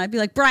look around and I'd be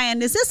like,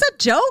 Brian, is this a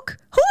joke?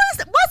 Who is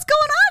it? What's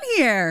going on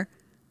here?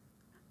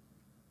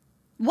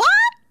 What?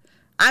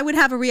 I would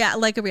have a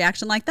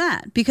reaction like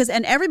that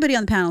and everybody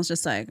on the panel is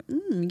just like,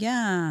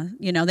 yeah,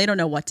 they don't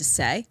know what to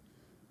say.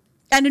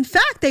 And in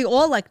fact, they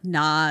all like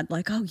nod,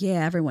 like, oh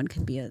yeah, everyone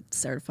can be a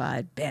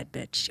certified bad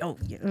bitch. Oh,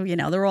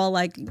 they're all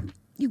like,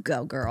 you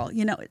go, girl.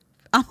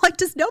 I'm like,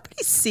 does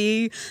nobody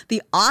see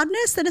the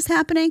oddness that is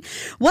happening?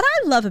 What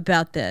I love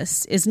about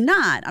this is I'm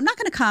not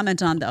going to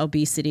comment on the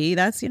obesity.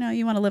 That's, you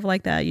want to live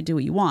like that. You do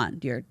what you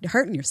want. You're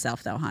hurting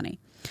yourself though, honey.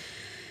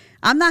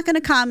 I'm not going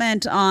to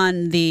comment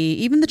on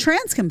even the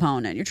trans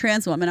component. You're a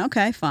trans woman.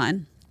 Okay,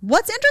 fine.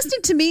 What's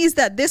interesting to me is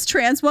that this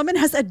trans woman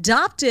has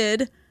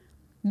adopted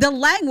the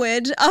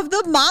language of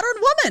the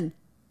modern woman.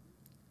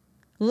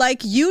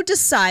 Like, you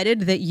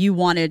decided that you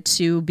wanted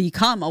to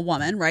become a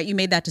woman, right? You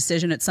made that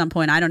decision at some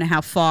point. I don't know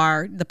how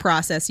far the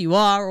process you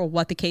are or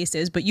what the case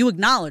is, but you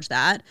acknowledge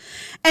that.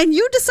 And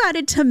you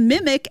decided to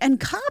mimic and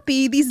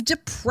copy these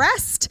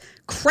depressed,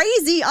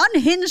 crazy,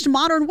 unhinged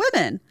modern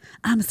women.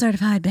 I'm a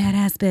certified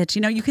badass bitch.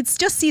 You could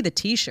just see the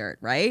t-shirt,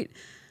 right?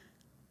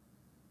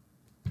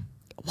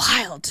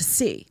 Wild to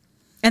see.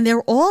 And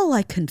they're all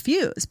like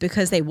confused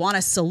because they want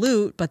to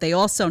salute, but they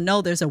also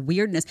know there's a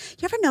weirdness.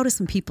 You ever notice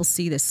when people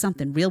see there's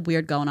something real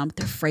weird going on, but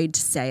they're afraid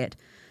to say it?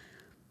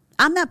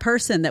 I'm that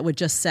person that would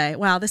just say,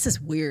 wow, this is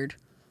weird,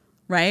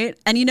 right?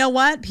 And you know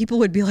what? People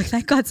would be like,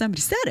 thank God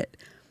somebody said it.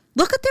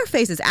 Look at their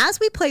faces. As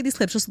we play these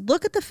clips, just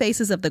look at the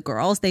faces of the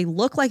girls. They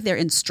look like they're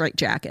in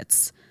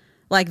straitjackets.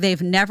 Like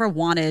they've never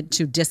wanted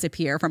to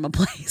disappear from a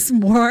place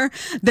more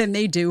than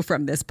they do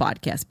from this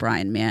podcast.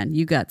 Brian, man,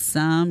 you got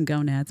some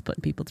gonads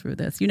putting people through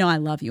this. I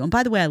love you. And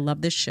by the way, I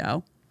love this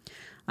show.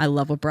 I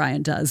love what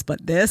Brian does.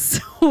 But this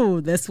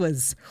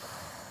was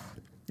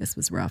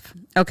rough.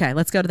 Okay,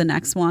 let's go to the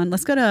next one.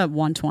 Let's go to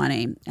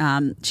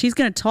 120. She's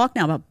going to talk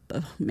now about,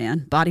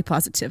 body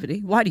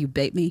positivity. Why do you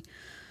bait me?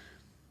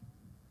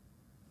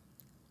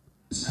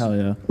 Hell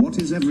yeah.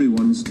 What is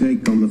everyone's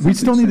take on the We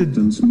still need to-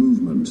 acceptance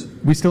movement?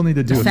 We still need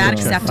to do a Fat fact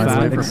check, acceptance by the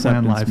way, movement. for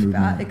Plan Live.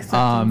 movement.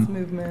 Acceptance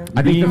movement.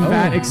 I think the Being-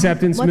 fat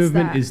acceptance What's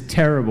movement that? is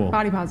terrible.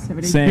 Body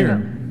positivity. Same. Here,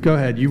 go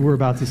ahead. You were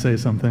about to say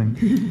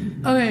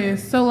something. Okay,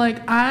 so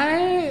like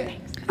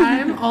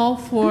I'm all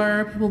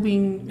for people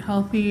being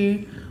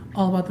healthy,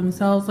 all about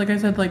themselves. Like I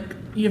said, like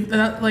I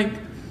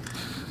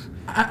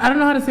don't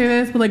know how to say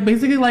this, but like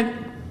basically like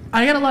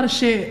I get a lot of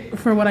shit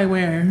for what I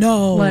wear.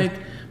 No. Like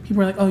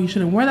people are like, oh, you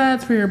shouldn't wear that.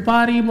 It's for your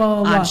body. Blah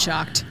blah blah. I'm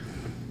shocked.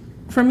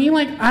 For me,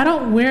 like I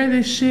don't wear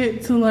this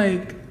shit to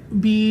like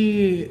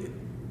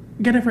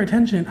get it for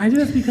attention. I do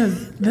this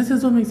because this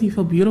is what makes me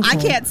feel beautiful. I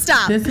can't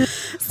stop.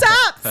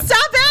 Stop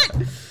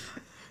it.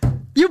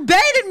 You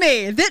baited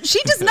me.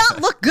 She does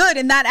not look good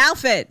in that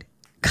outfit.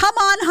 Come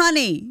on,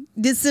 honey.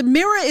 This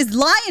mirror is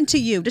lying to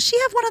you. Does she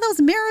have one of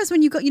those mirrors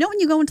when you go, when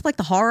you go into like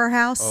the horror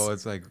house? Oh,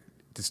 it's like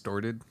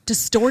distorted,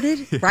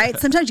 right?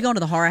 Sometimes you go into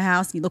the horror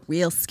house and you look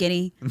real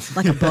skinny,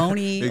 like a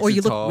bony, or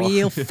you look tall.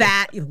 real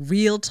fat, you look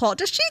real tall.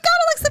 Does she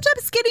got like some type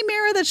of skinny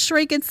mirror that's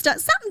shrinking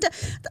stuff?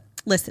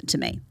 Listen to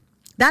me.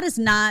 That is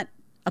not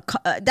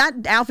that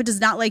outfit does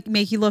not like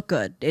make you look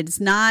good. It's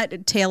not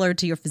tailored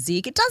to your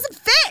physique. It doesn't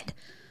fit.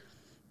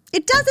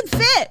 It doesn't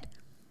fit.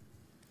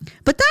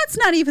 But that's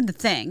not even the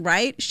thing,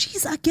 right?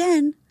 She's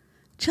again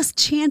just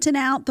chanting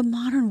out the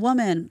modern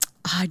woman.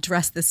 I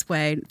dress this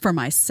way for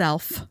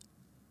myself.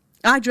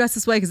 I dress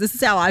this way because this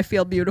is how I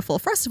feel beautiful.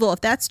 First of all,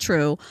 if that's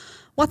true,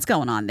 what's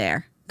going on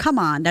there? Come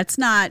on, that's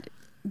not.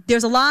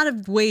 There's a lot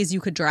of ways you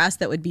could dress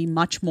that would be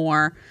much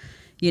more,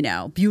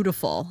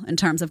 beautiful in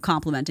terms of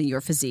complimenting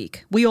your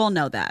physique. We all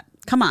know that.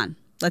 Come on,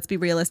 let's be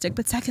realistic.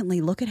 But secondly,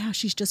 look at how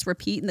she's just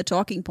repeating the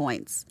talking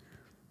points.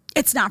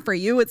 It's not for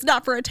you. It's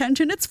not for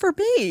attention. It's for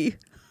me.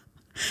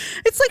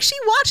 It's like she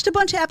watched a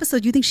bunch of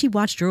episodes. You think she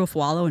watched Drew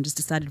Afwalo and just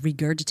decided to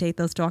regurgitate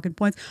those talking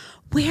points?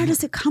 Where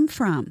does it come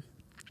from?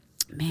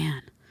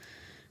 Man,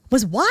 it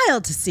was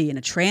wild to see in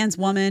a trans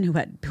woman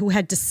who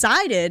had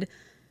decided.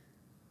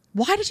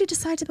 Why did you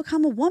decide to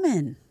become a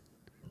woman?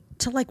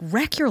 To like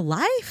wreck your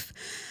life?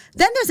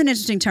 Then there's an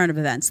interesting turn of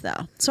events,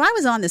 though. So I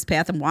was on this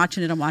path. I'm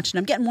watching it.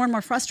 I'm getting more and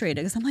more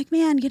frustrated because I'm like,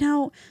 man, if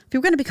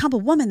you're going to become a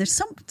woman, there's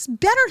some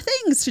better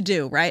things to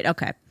do, right?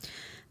 Okay.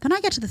 Then I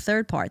get to the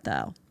third part,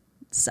 though.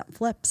 Something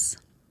flips.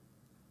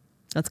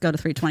 Let's go to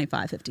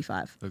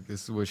 325.55. Look,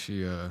 this is what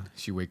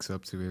she wakes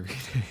up to every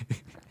day.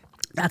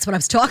 That's what I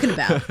was talking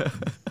about.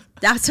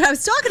 That's what I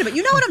was talking about.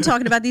 You know what I'm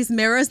talking about? These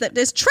mirrors, that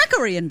there's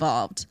trickery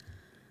involved.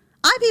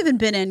 I've even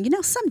been in,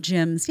 some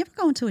gyms. You ever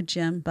go into a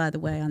gym, by the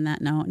way, on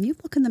that note, and you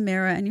look in the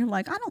mirror and you're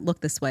like, I don't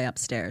look this way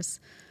upstairs.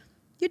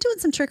 You're doing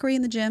some trickery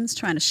in the gyms,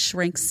 trying to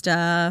shrink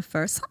stuff,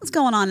 or something's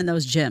going on in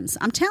those gyms.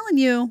 I'm telling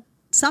you,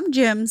 some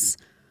gyms,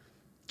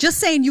 just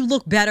saying you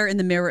look better in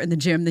the mirror in the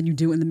gym than you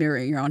do in the mirror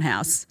in your own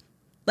house.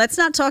 Let's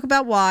not talk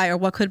about why or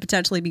what could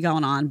potentially be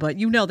going on, but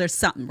there's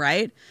something,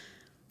 right?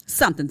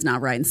 Something's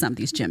not right in some of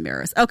these gym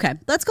mirrors. Okay,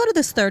 let's go to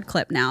this third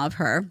clip now of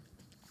her.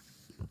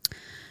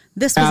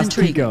 This was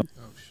intriguing.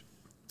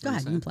 Go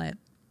ahead, you can play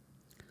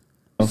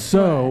it.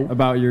 So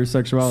about your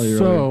sexuality.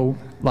 So,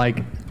 like,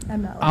 I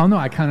don't know.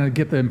 I kind of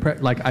get the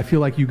impression. Like, I feel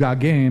like you got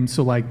game.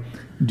 So, like,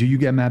 do you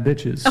get mad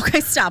bitches? Okay,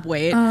 stop.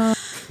 Wait.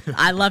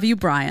 I love you,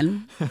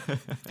 Brian,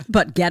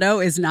 but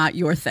ghetto is not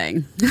your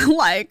thing.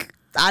 Like,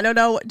 I don't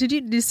know. Did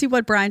you see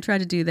what Brian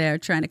tried to do there?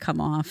 Trying to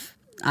come off.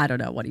 I don't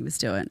know what he was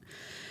doing.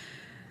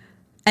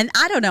 And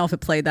I don't know if it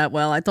played that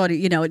well. I thought,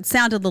 it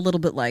sounded a little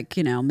bit like,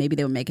 maybe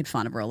they were making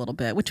fun of her a little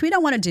bit, which we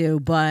don't want to do,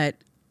 but.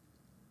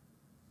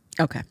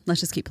 Okay, let's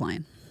just keep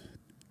playing.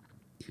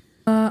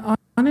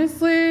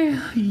 Honestly,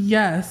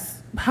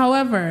 yes.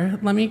 However,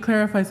 let me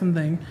clarify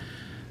something.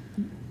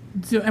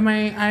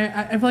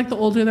 I feel like the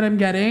older that I'm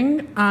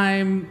getting,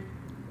 I'm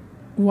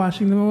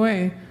washing them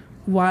away.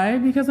 Why?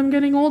 Because I'm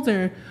getting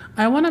older.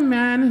 I want a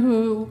man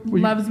who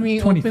loves me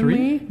 23?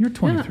 openly. You're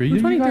 23. Yeah,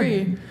 I'm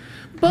 23.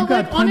 But you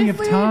got plenty of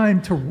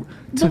time to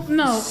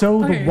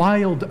sow the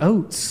wild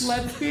oats.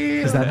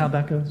 Is that how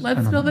that goes?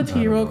 Let's spill the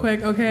tea real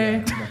quick,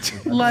 okay?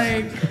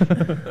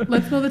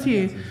 Let's spill the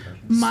tea.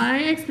 My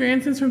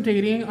experiences from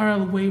dating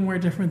are way more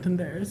different than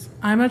theirs.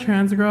 I'm a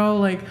trans girl.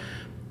 Like,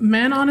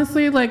 men,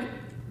 honestly, like,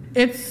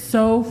 it's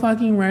so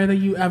fucking rare that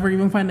you ever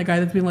even find a guy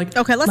that's being like,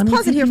 okay, let's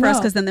pause it here first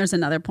because then there's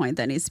another point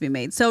that needs to be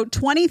made. So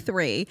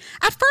 23,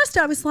 at first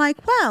I was like,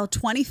 well,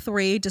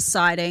 23,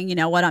 deciding, you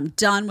know what, I'm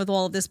done with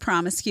all of this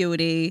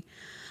promiscuity.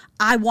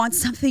 I want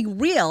something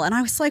real. And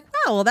I was like,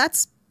 well,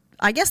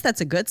 I guess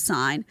that's a good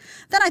sign.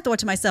 Then I thought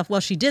to myself,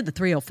 well, she did the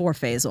 304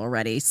 phase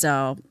already.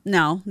 So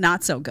no,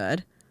 not so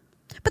good.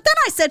 But then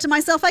I said to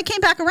myself, I came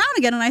back around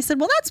again and I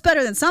said, well, that's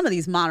better than some of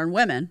these modern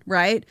women,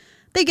 right?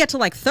 They get to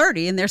like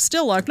 30 and they're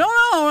still like,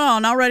 no,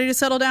 not ready to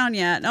settle down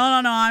yet. No,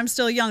 I'm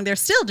still young. They're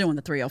still doing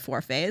the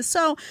 304 phase. So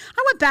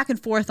I went back and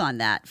forth on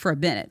that for a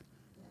minute.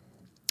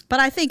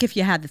 But I think if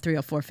you had the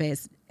 304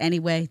 phase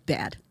anyway,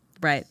 bad,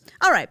 right?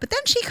 All right. But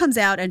then she comes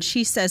out and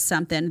she says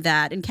something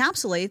that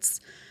encapsulates,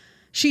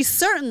 she's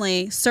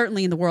certainly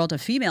in the world of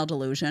female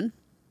delusion.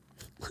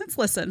 Let's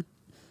listen.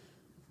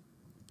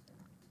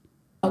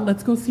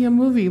 Let's go see a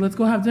movie. Let's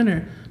go have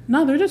dinner.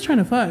 No, they're just trying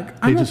to fuck.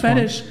 I'm a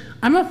fetish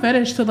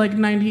to like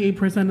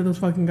 98% of those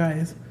fucking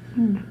guys.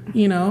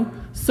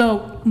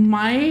 So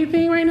my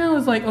thing right now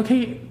is like,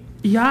 okay,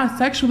 yeah,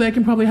 sexually I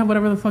can probably have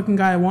whatever the fucking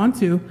guy I want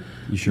to.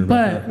 You sure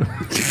about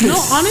that? No,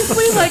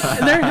 honestly, like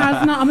there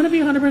has not. I'm gonna be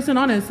 100%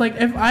 honest. Like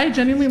if I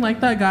genuinely like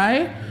that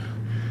guy,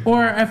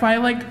 or if I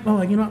like,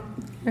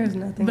 there's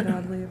nothing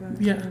godly about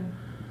it. Yeah.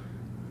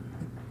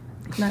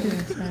 Not your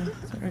friend.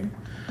 Sorry.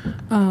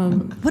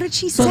 What did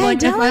she say?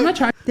 Like, if I'm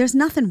attracted, there's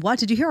nothing. What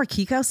did you hear? What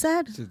Kiko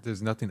said?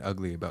 There's nothing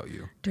ugly about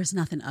you. There's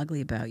nothing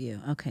ugly about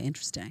you. Okay,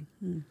 interesting.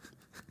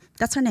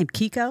 That's her name,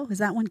 Kiko. Is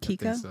that one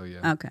Kiko? I think so,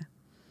 yeah. Okay.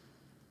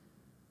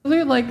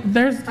 like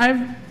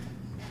I've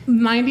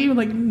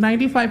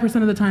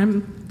 95% of the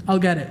time I'll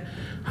get it.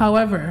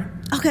 However,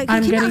 okay,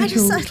 I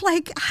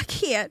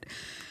can't.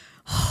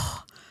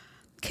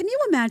 Can you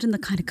imagine the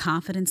kind of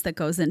confidence that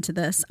goes into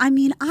this? I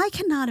mean, I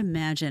cannot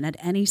imagine at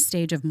any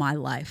stage of my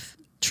life,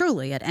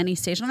 truly at any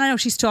stage. And I know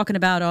she's talking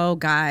about,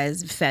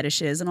 guys,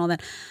 fetishes and all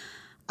that.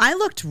 I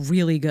looked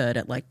really good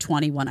at like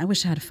 21. I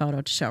wish I had a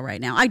photo to show right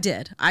now. I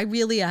did. I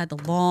had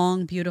the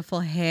long,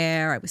 beautiful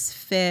hair. I was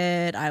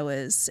fit. I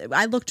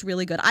looked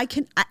really good.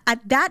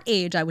 At that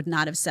age, I would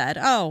not have said,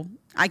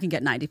 I can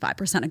get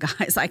 95% of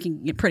guys. I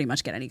can pretty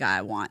much get any guy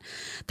I want.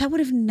 That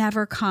would have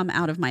never come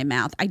out of my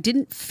mouth. I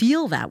didn't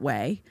feel that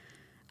way.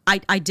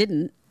 I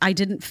didn't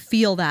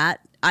feel that.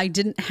 I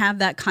didn't have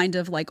that kind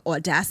of like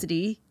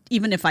audacity.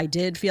 Even if I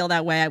did feel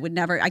that way,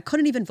 I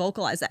couldn't even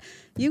vocalize that.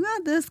 You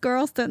got this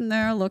girl sitting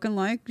there looking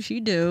like she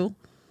do,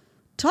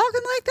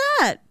 talking like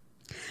that.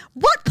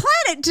 What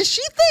planet does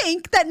she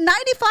think that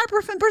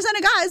 95%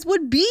 of guys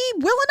would be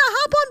willing to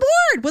hop on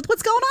board with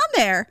what's going on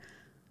there?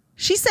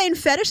 She's saying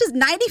fetishes.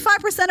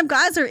 95% of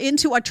guys are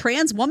into a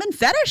trans woman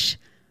fetish.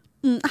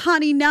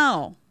 Honey,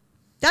 no.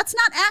 That's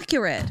not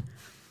accurate.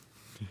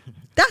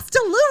 That's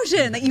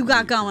delusion that you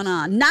got going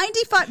on.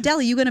 95.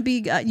 Deli, you going to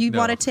be, you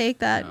want to take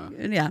that?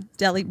 No. Yeah.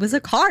 Deli was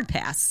a card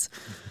pass.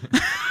 No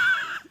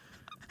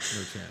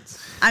chance.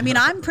 I mean,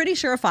 I'm pretty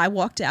sure if I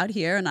walked out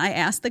here and I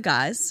asked the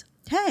guys,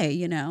 hey,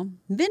 you know,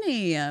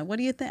 Vinny, what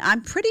do you think?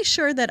 I'm pretty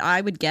sure that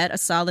I would get a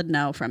solid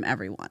no from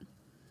everyone.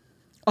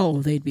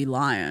 Oh, they'd be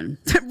lying.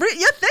 You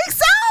think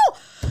so?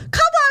 Come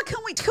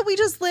on, can we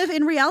just live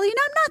in reality? And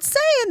I'm not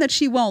saying that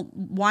she won't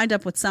wind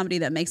up with somebody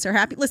that makes her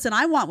happy. Listen,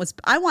 I want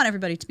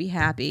everybody to be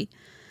happy.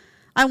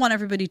 I want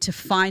everybody to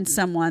find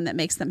someone that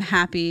makes them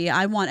happy.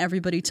 I want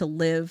everybody to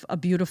live a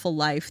beautiful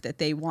life that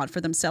they want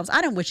for themselves.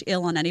 I don't wish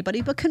ill on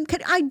anybody, but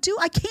I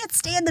can't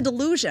stand the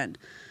delusion.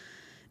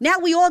 Now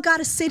we all got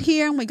to sit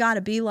here and we got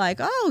to be like,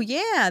 oh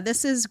yeah,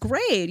 this is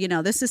great. You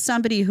know, this is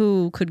somebody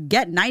who could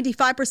get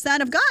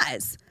 95% of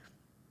guys.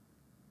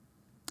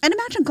 And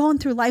imagine going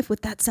through life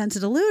with that sense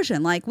of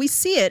delusion. Like we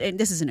see it, and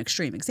this is an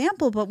extreme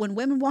example, but when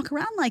women walk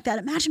around like that,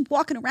 imagine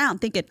walking around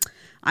thinking,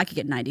 I could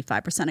get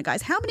 95% of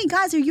guys. How many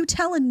guys are you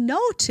telling no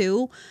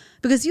to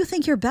because you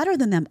think you're better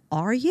than them?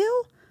 Are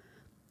you?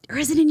 Or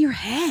is it in your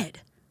head?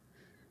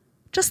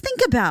 Just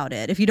think about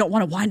it. If you don't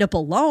want to wind up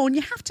alone,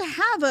 you have to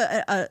have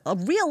a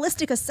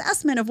realistic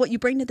assessment of what you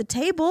bring to the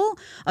table,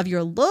 of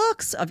your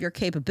looks, of your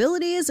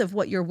capabilities, of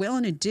what you're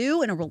willing to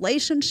do in a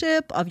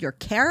relationship, of your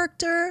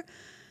character.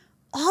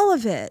 All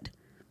of it.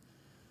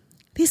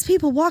 These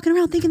people walking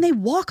around thinking they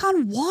walk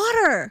on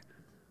water.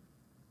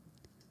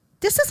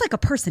 This is like a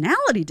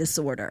personality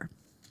disorder.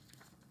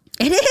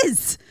 It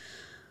is.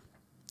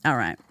 All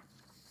right.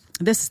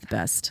 This is the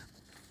best.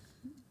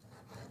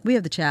 We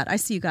have the chat. I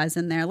see you guys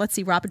in there. Let's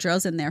see. Robert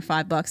Dro's in there.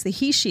 $5. The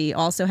He-She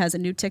also has a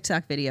new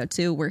TikTok video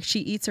too where she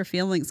eats her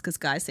feelings because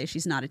guys say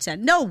she's not a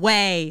 10. No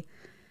way.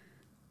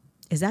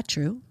 Is that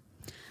true?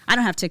 I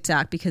don't have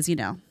TikTok because, you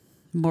know,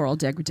 moral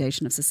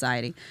degradation of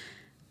society.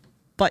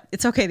 But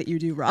it's okay that you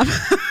do, Rob.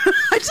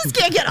 I just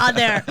can't get on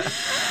there.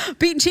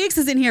 Beaten Cheeks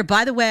is in here.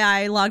 By the way,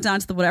 I logged on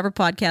to the Whatever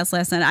podcast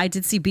last night. I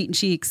did see Beaten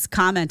Cheeks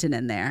commenting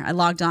in there. I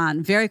logged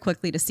on very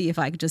quickly to see if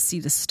I could just see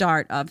the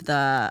start of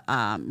the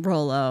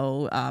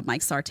Rolo,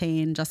 Mike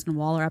Sartain, Justin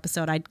Waller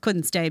episode. I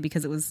couldn't stay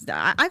because it was,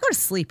 I go to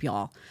sleep,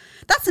 y'all.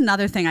 That's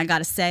another thing I got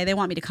to say. They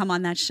want me to come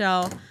on that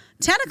show.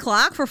 10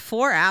 o'clock for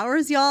 4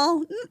 hours,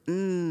 y'all?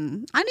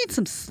 I need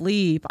some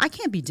sleep. I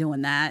can't be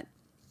doing that.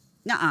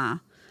 Nuh-uh.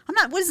 I'm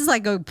not, what is this,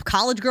 like a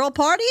college girl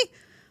party?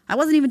 I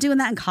wasn't even doing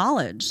that in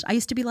college. I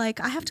used to be like,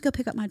 I have to go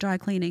pick up my dry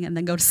cleaning and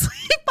then go to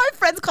sleep. My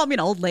friends called me an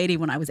old lady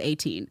when I was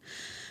 18.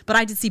 But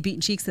I did see Beaten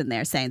Cheeks in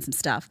there saying some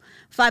stuff.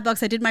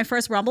 $5. I did my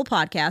first Rumble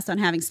podcast on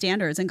having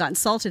standards and got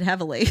insulted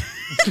heavily.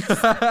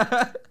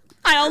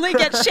 I only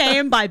get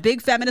shamed by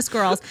big feminist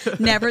girls,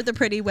 never the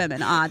pretty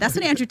women. That's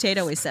what Andrew Tate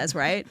always says,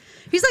 right?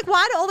 He's like,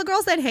 why do all the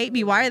girls that hate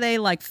me, why are they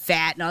like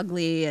fat and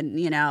ugly and,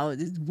 you know,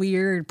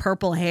 weird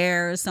purple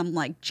hair, some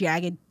like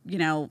jagged, you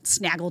know,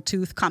 snaggle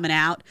tooth coming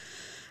out?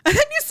 And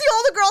then you see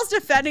all the girls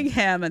defending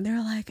him and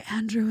they're like,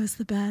 Andrew is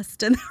the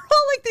best. And they're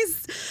all like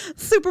these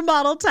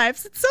supermodel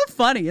types. It's so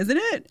funny, isn't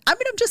it? I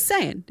mean, I'm just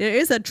saying, there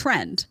is a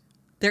trend.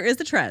 There is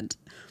a trend.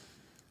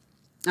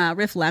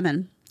 Riff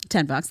Lemon.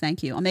 $10,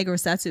 thank you. Omega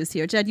Rosetsu is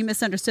here. Jed, you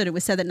misunderstood. It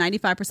was said that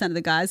 95% of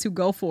the guys who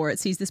go for it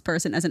sees this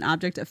person as an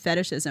object of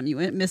fetishism. You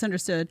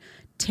misunderstood.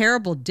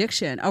 Terrible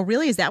diction. Oh,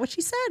 really? Is that what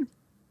she said?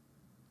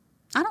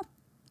 I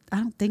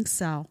don't think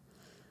so.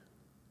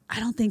 I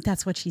don't think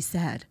that's what she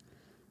said.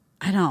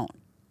 I don't.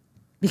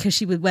 Because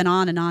she went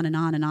on and on and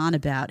on and on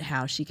about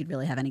how she could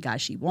really have any guy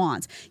she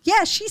wants.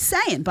 Yeah, she's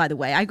saying, by the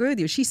way, I agree with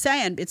you. She's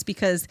saying it's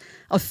because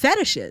of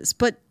fetishes,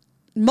 but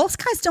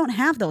most guys don't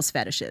have those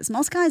fetishes.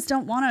 Most guys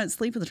don't want to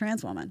sleep with a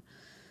trans woman.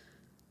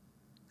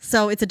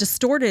 So it's a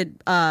distorted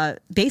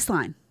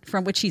baseline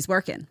from which he's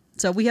working.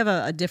 So we have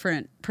a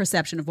different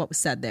perception of what was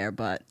said there,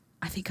 but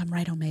I think I'm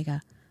right,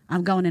 Omega.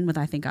 I'm going in with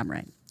I think I'm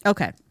right.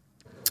 Okay.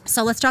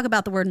 So let's talk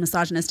about the word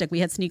misogynistic. We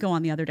had Sneeko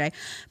on the other day.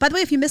 By the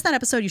way, if you missed that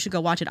episode, you should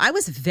go watch it. I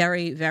was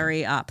very,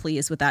 very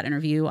pleased with that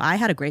interview. I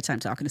had a great time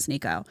talking to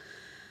Sneeko.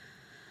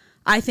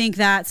 I think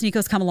that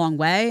Sneeko's come a long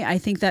way. I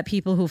think that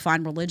people who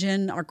find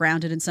religion are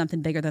grounded in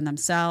something bigger than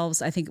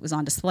themselves. I think it was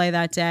on display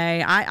that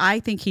day.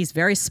 I think he's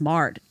very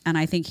smart, and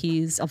I think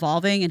he's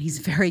evolving, and he's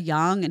very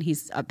young, and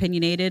he's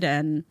opinionated,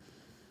 and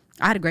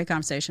I had a great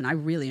conversation. I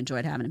really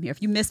enjoyed having him here.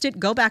 If you missed it,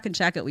 go back and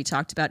check it. We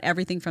talked about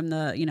everything from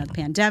the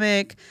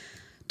pandemic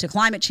to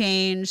climate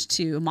change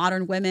to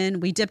modern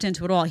women. We dipped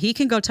into it all. He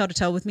can go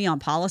toe-to-toe with me on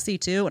policy,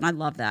 too, and I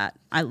love that.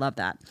 I love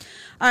that.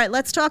 All right,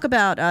 let's talk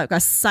about a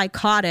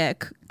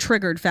psychotic,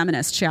 triggered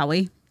feminist, shall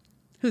we?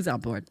 Who's on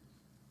board?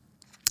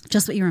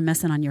 Just what you were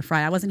missing on your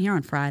Friday. I wasn't here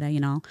on Friday,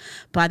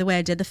 By the way,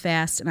 I did the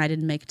fast, and I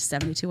didn't make it to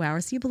 72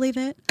 hours. Do you believe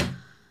it?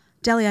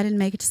 Deli, I didn't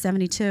make it to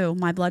 72.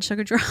 My blood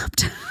sugar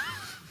dropped.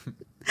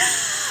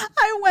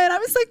 I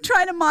was like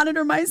trying to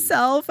monitor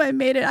myself. I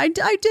made it. I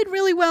did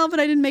really well, but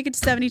I didn't make it to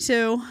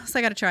 72. So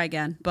I got to try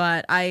again.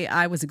 But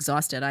I was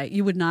exhausted.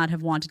 You would not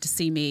have wanted to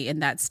see me in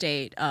that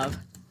state of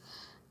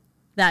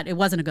that. It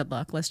wasn't a good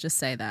look. Let's just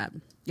say that.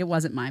 It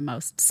wasn't my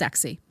most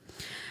sexy.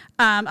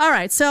 All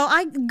right. So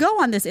I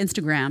go on this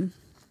Instagram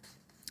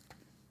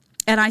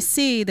and I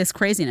see this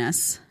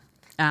craziness.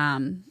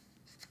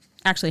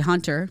 Actually,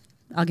 Hunter,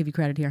 I'll give you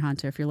credit here,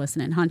 Hunter, if you're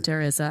listening.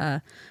 Hunter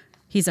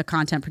he's a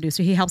content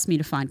producer. He helps me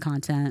to find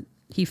content.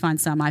 He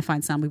finds some, I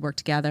find some, we work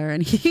together.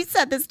 And he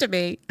said this to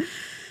me.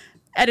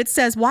 And it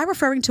says, why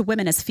referring to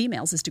women as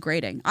females is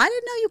degrading. I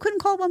didn't know you couldn't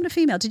call a woman a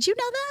female. Did you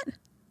know that?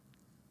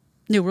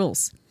 New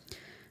rules.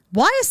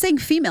 Why is saying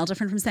female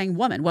different from saying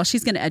woman? Well,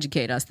 she's going to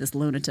educate us, this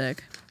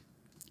lunatic.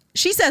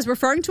 She says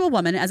referring to a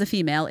woman as a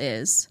female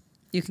is,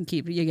 you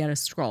got to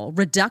scroll,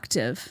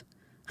 reductive,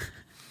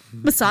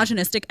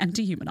 misogynistic, and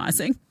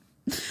dehumanizing.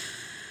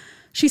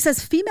 She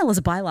says female is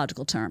a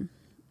biological term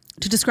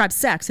to describe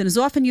sex and is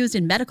often used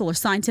in medical or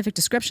scientific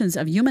descriptions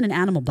of human and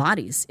animal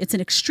bodies. It's an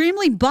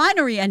extremely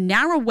binary and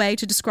narrow way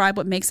to describe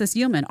what makes us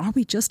human. Are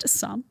we just a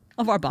sum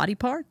of our body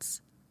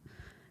parts?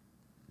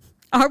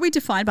 Are we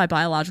defined by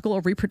biological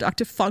or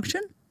reproductive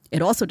function?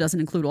 It also doesn't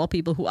include all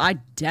people who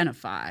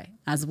identify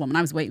as a woman.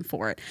 I was waiting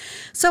for it.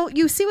 So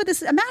you see what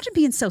this is? Imagine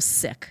being so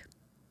sick.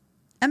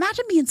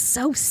 Imagine being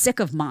so sick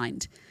of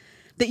mind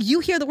that you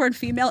hear the word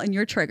female and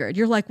you're triggered.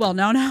 You're like, well,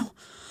 no.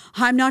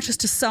 I'm not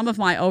just a sum of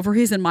my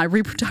ovaries and my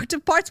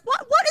reproductive parts.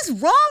 What is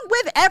wrong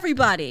with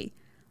everybody?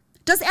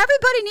 Does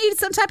everybody need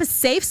some type of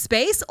safe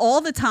space all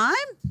the time?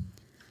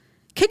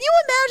 Can you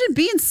imagine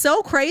being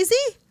so crazy?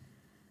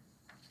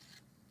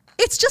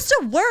 It's just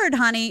a word,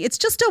 honey. It's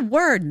just a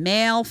word.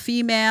 Male,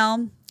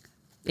 female.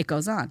 It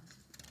goes on.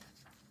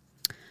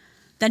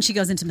 Then she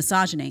goes into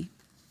misogyny.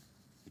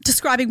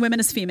 Describing women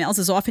as females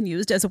is often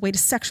used as a way to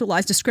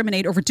sexualize,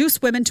 discriminate, or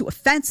reduce women to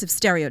offensive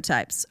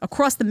stereotypes.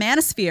 Across the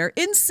manosphere,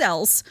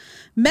 incels,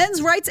 men's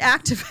rights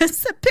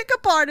activists, and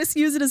pickup artists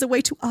use it as a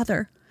way to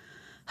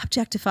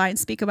objectify, and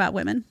speak about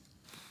women.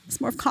 It's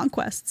more of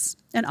conquests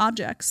and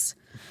objects.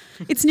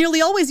 It's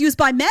nearly always used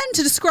by men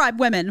to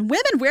describe women.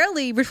 Women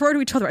rarely refer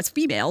to each other as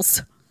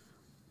females.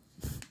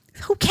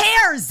 Who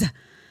cares?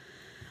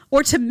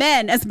 Or to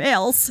men as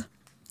males.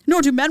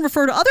 Nor do men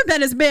refer to other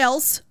men as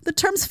males. The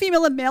terms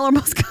female and male are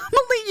most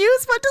commonly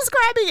used when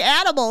describing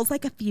animals,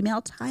 like a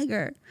female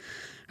tiger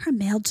or a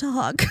male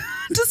dog.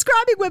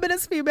 Describing women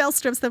as female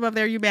strips them of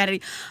their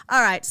humanity.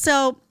 All right,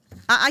 so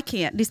I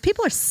can't. These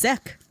people are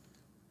sick.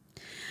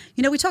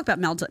 You know, we talk about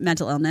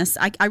mental illness.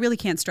 I really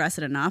can't stress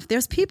it enough.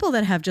 There's people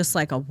that have just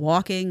like a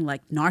walking,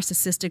 like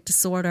narcissistic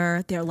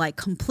disorder. They're like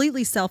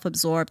completely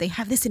self-absorbed. They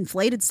have this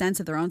inflated sense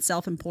of their own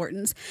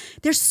self-importance.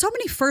 There's so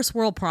many first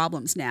world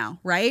problems now,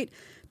 right?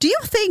 Do you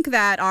think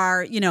that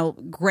our,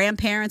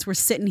 grandparents were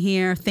sitting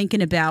here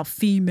thinking about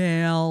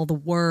female, the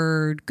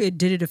word,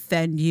 did it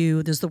offend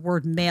you? Does the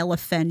word male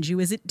offend you?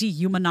 Is it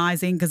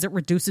dehumanizing because it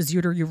reduces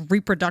you to your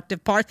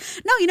reproductive parts?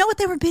 No, you know what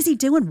they were busy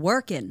doing?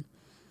 Working.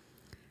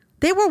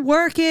 They were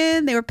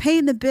working. They were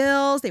paying the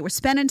bills. They were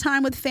spending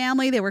time with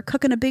family. They were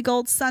cooking a big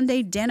old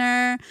Sunday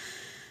dinner.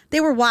 They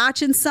were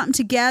watching something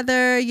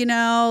together,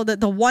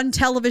 the one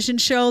television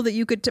show that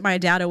you could, my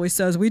dad always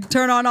says, we'd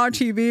turn on our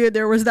TV and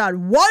there was that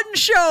one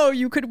show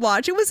you could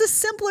watch. It was a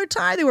simpler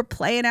time. They were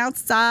playing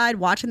outside,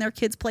 watching their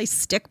kids play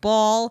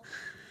stickball.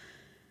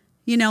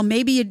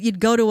 Maybe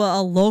you'd go to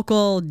a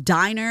local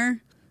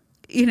diner.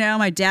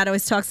 My dad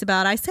always talks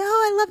about, I say,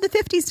 I love the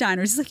 50s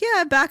diners. He's like,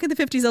 yeah, back in the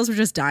 50s, those were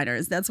just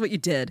diners. That's what you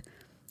did.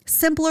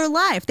 Simpler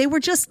life. They were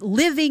just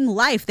living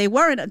life. They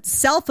weren't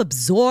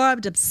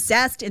self-absorbed,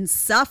 obsessed,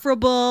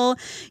 insufferable.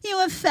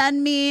 You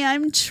offend me,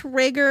 I'm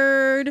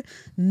triggered,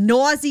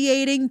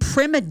 nauseating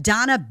prima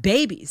donna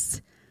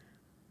babies.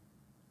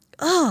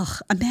 Ugh,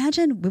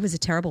 imagine it was a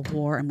terrible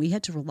war and we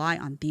had to rely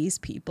on these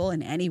people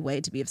in any way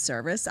to be of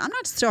service. I'm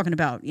not just talking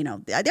about,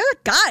 there are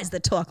guys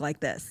that talk like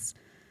this.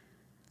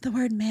 The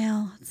word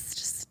male,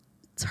 it's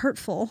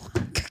hurtful.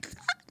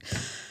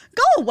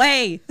 Go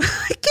away.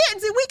 I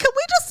can't. Can we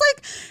just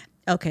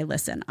okay,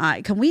 listen,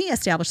 can we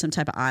establish some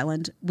type of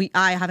island?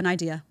 I have an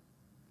idea.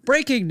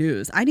 Breaking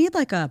news. I need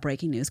like a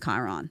breaking news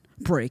chyron.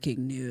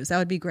 Breaking news. That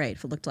would be great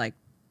if it looked like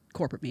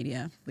corporate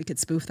media. We could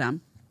spoof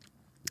them.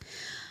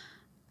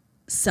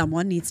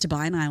 Someone needs to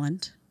buy an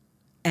island,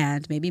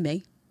 and maybe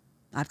me.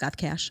 I've got the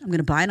cash. I'm going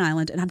to buy an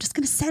island, and I'm just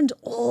going to send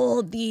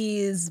all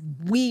these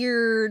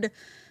weird,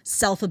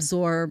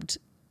 self-absorbed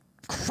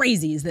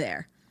crazies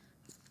there.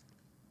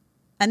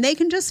 And they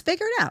can just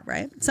figure it out,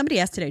 right? Somebody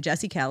asked today,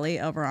 Jesse Kelly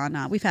over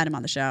on, we've had him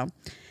on the show.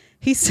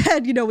 He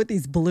said, with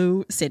these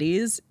blue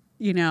cities,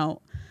 he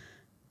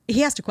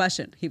asked a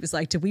question. He was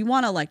like, do we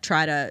want to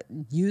try to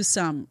use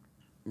some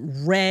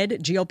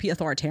red GOP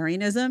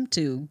authoritarianism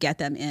to get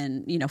them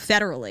in,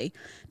 federally,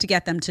 to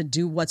get them to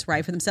do what's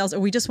right for themselves? Or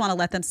we just want to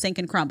let them sink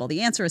and crumble?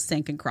 The answer is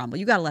sink and crumble.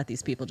 You got to let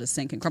these people just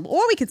sink and crumble.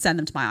 Or we could send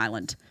them to my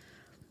island.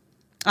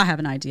 I have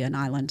an idea, an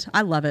island.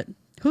 I love it.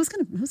 Who's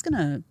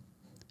gonna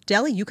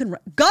Delhi, you can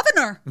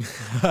governor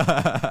of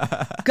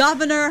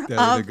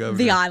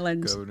the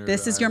island.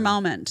 This is your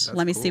moment.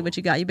 Let me see what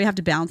you got. You may have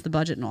to balance the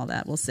budget and all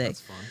that. We'll see.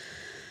 That's fun.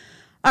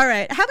 All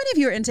right. How many of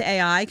you are into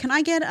AI? Can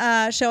I get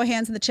a show of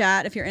hands in the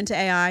chat if you're into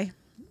AI?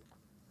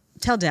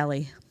 Tell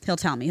Delhi. He'll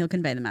tell me. He'll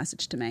convey the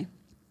message to me.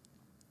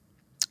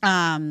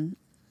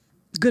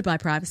 Goodbye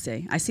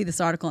privacy. I see this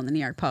article in the New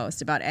York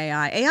Post about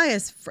AI. AI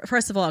is,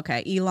 first of all,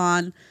 okay,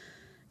 Elon,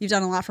 you've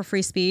done a lot for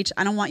free speech.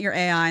 I don't want your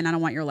AI and I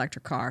don't want your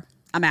electric car.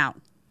 I'm out.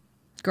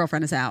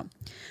 Girlfriend is out.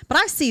 But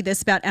I see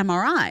this about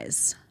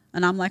MRIs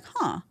and I'm like,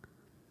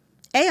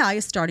 AI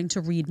is starting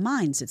to read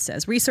minds, it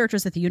says.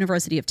 Researchers at the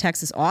University of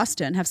Texas,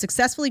 Austin have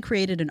successfully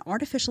created an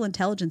artificial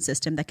intelligence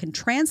system that can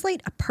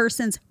translate a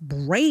person's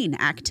brain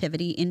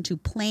activity into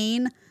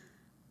plain,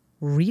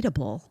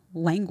 readable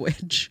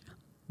language.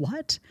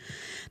 What?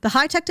 The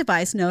high-tech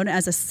device known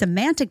as a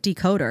semantic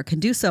decoder can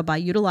do so by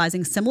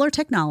utilizing similar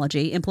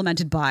technology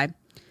implemented by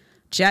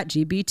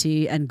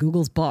ChatGPT and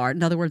Google's Bard,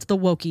 in other words, the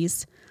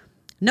wokies.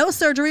 No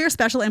surgery or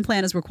special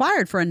implant is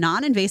required for a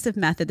non-invasive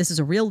method. This is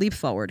a real leap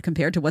forward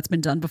compared to what's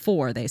been done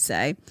before, they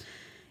say.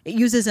 It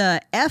uses a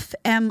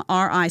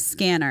fMRI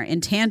scanner in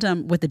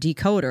tandem with the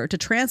decoder to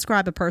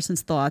transcribe a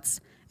person's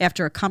thoughts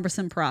after a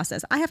cumbersome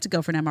process. I have to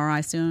go for an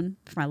MRI soon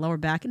for my lower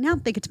back. And now I'm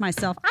thinking to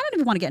myself, I don't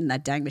even want to get in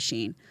that dang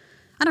machine.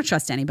 I don't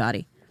trust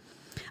anybody.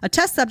 A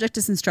test subject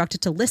is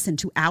instructed to listen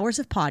to hours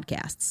of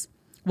podcasts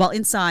while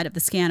inside of the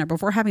scanner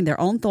before having their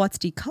own thoughts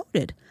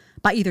decoded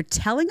by either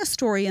telling a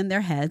story in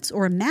their heads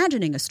or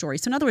imagining a story.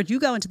 So in other words, you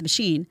go into the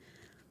machine,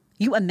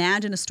 you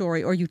imagine a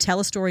story or you tell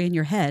a story in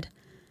your head,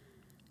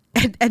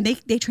 and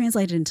they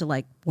translate it into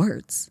like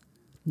words.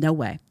 No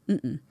way.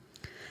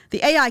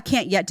 The AI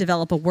can't yet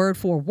develop a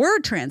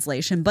word-for-word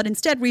translation, but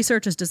instead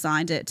researchers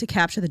designed it to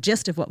capture the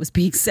gist of what was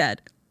being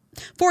said.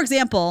 For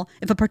example,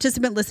 if a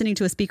participant listening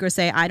to a speaker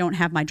say, I don't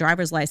have my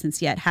driver's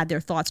license yet, had their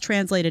thoughts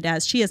translated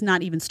as, she has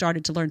not even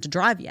started to learn to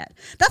drive yet.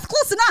 That's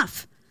close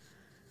enough.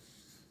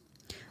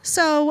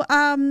 So,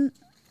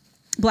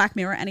 Black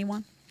Mirror,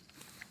 anyone?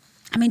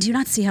 I mean, do you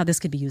not see how this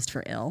could be used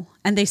for ill?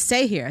 And they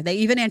say here, they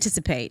even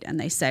anticipate, and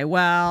they say,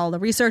 well, the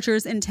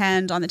researchers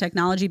intend on the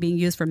technology being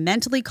used for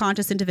mentally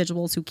conscious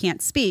individuals who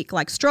can't speak,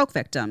 like stroke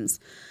victims.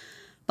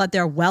 But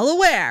they're well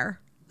aware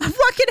of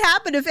what could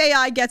happen if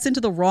AI gets into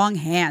the wrong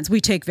hands.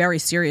 We take very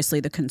seriously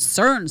the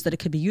concerns that it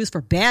could be used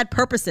for bad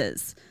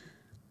purposes.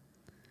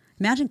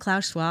 Imagine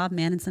Klaus Schwab,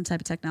 man, in some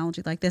type of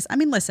technology like this. I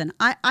mean, listen,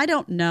 I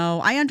don't know.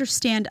 I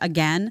understand,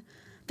 again,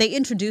 they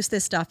introduce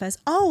this stuff as,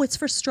 oh, it's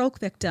for stroke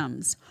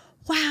victims.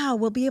 Wow,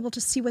 we'll be able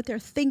to see what they're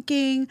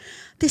thinking.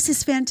 This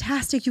is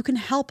fantastic. You can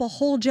help a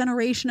whole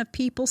generation of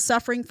people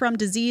suffering from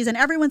disease. And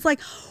everyone's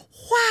like,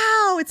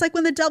 wow. It's like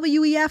when the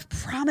WEF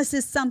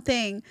promises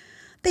something.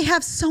 They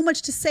have so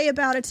much to say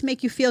about it to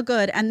make you feel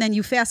good. And then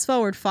you fast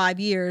forward 5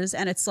 years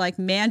and it's like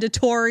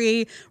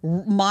mandatory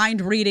mind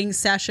reading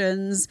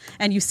sessions.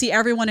 And you see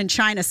everyone in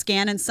China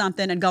scanning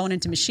something and going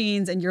into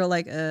machines. And you're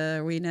like,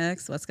 are we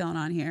next? What's going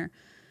on here?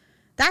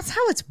 That's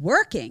how it's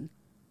working.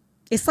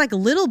 It's like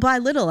little by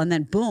little and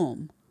then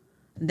boom.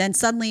 And then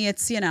suddenly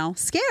it's,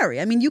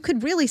 scary. I mean, you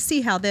could really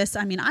see how this,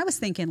 I was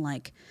thinking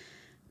like,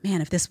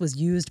 man, if this was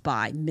used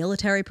by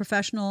military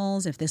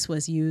professionals, if this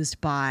was used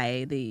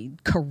by the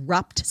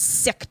corrupt,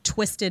 sick,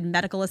 twisted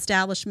medical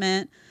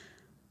establishment,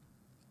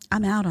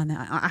 I'm out on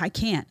that. I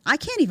can't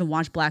even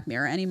watch Black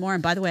Mirror anymore.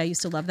 And by the way, I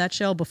used to love that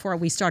show before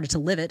we started to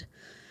live it.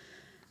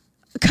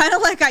 Kind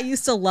of like I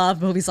used to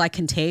love movies like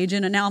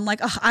Contagion. And now I'm like,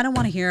 oh, I don't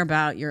want to hear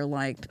about your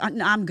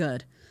I'm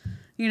good.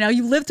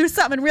 You lived through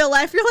something in real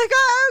life. You're like,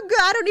 oh,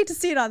 God, I don't need to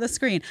see it on the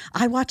screen.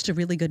 I watched a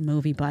really good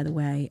movie, by the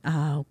way.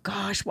 Oh,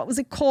 gosh, what was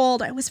it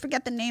called? I always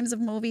forget the names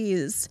of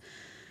movies.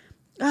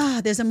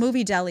 There's a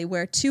movie deli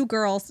where two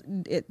girls,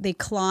 they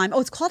climb. Oh,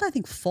 it's called, I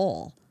think,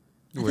 Fall.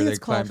 Where they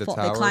climb the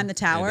tower. They climb the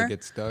tower. And they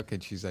get stuck,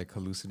 and she's like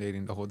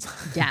hallucinating the whole time.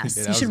 Yes,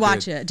 yeah, you should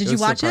watch it. Did you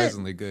watch it?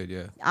 Surprisingly good,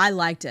 yeah. I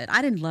liked it.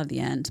 I didn't love the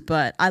end,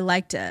 but I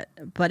liked it.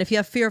 But if you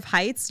have fear of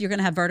heights, you're going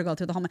to have vertigo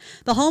through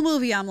the whole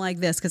movie. I'm like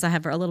this because I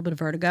have a little bit of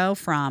vertigo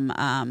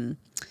from.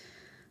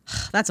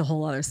 That's a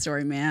whole other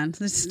story, man.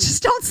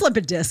 Just don't slip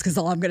a disc is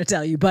all I'm going to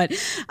tell you. But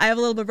I have a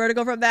little bit of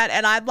vertigo from that,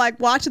 and I'm like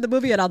watching the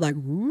movie, and I'm like,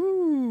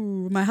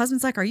 ooh. My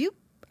husband's like, Are you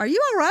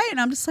all right?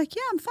 And I'm just like,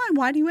 yeah, I'm fine.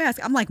 Why do you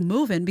ask? I'm like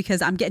moving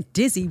because I'm getting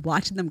dizzy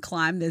watching them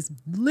climb this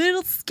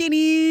little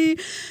skinny.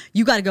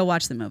 You got to go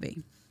watch the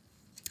movie.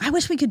 I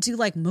wish we could do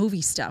like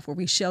movie stuff where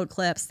we showed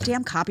clips.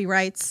 Damn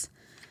copyrights.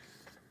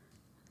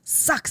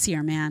 Sucks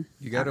here, man.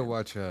 You got to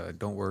watch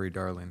Don't Worry,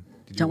 Darling.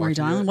 Don't Worry,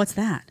 Darling? What's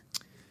that?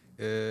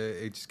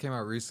 It just came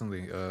out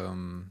recently.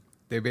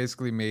 They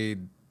basically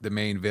made the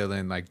main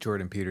villain like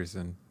Jordan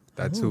Peterson.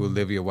 That's who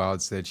Olivia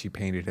Wilde said she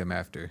painted him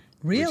after.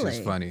 Really? Which is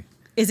funny.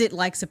 Is it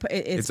like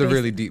it's a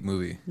really deep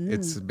movie.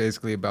 It's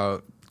basically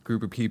about a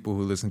group of people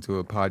who listen to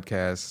a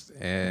podcast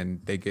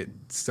and they get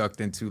sucked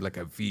into like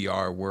a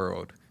VR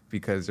world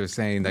because they're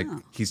saying like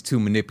he's too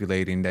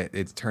manipulating, that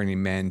it's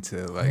turning men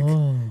to like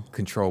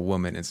control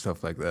women and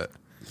stuff like that.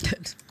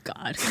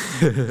 God,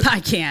 I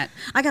can't.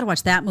 I got to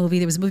watch that movie.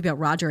 There was a movie about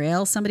Roger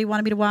Ailes somebody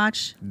wanted me to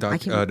watch.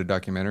 The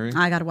documentary?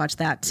 I got to watch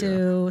that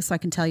too, so I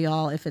can tell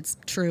y'all if it's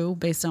true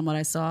based on what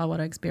I saw,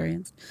 what I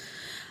experienced.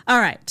 All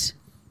right.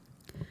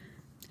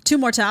 2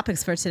 more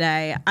topics for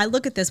today. I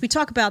look at this. We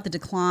talk about the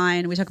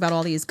decline. We talk about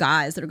all these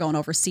guys that are going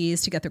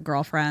overseas to get their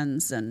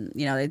girlfriends. And,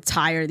 they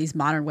tire these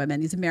modern women,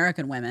 these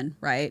American women,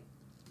 right?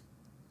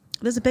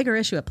 There's a bigger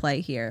issue at play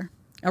here.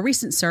 A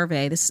recent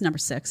survey, this is number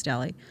 6,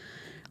 Deli,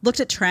 looked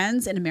at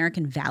trends in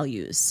American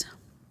values.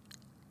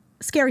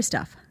 Scary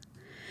stuff.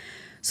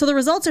 So the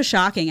results are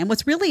shocking. And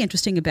what's really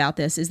interesting about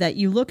this is that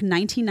you look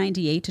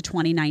 1998 to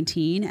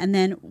 2019, and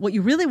then what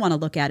you really want to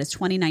look at is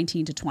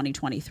 2019 to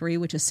 2023,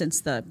 which is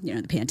since the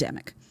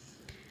pandemic.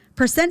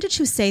 Percentage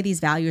who say these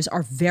values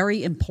are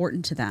very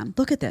important to them.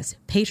 Look at this.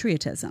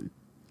 Patriotism.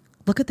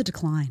 Look at the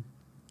decline.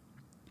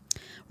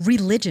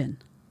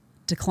 Religion.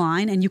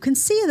 Decline. And you can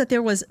see that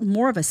there was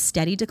more of a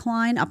steady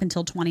decline up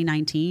until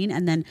 2019.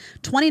 And then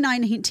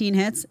 2019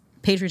 hits,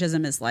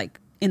 patriotism is like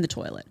in the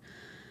toilet.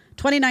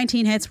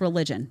 2019 hits,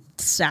 religion,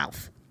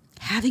 south.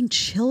 Having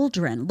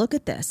children, look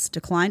at this.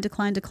 Decline,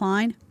 decline,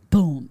 decline,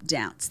 boom,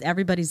 down.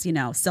 Everybody's,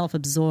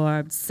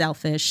 self-absorbed,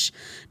 selfish,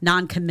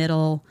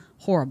 non-committal,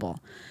 horrible.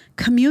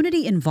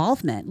 Community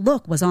involvement,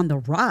 look, was on the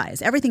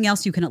rise. Everything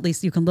else you can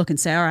look and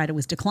say, all right, it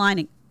was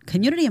declining.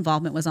 Community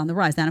involvement was on the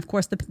rise. Then, of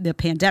course, the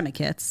pandemic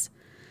hits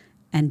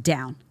and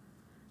down.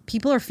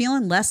 People are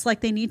feeling less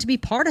like they need to be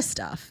part of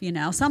stuff.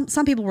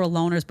 Some people were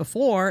loners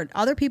before.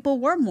 Other people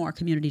were more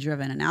community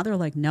driven. And now they're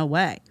like, no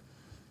way.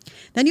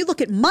 Then you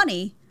look at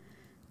money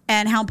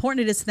and how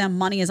important it is to them.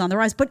 Money is on the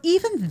rise. But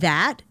even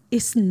that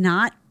is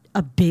not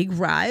a big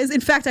rise.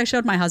 In fact, I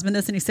showed my husband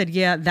this and he said,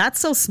 yeah, that's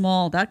so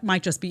small. That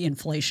might just be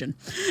inflation.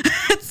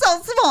 It's so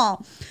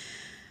small.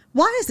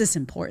 Why is this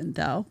important,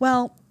 though?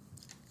 Well,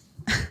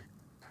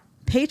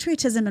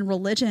 patriotism and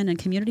religion and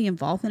community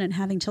involvement and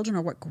having children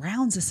are what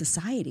grounds a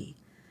society.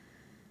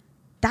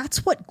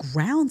 That's what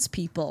grounds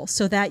people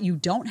so that you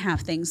don't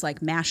have things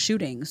like mass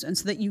shootings and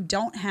so that you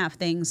don't have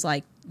things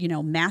like,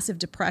 massive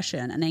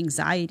depression and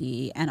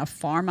anxiety and a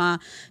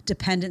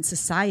pharma-dependent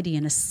society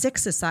and a sick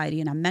society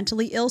and a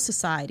mentally ill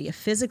society, a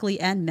physically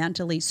and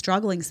mentally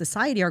struggling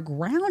society are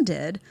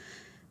grounded.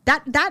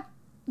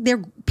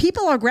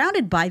 People are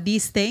grounded by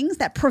these things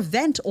that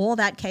prevent all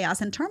that chaos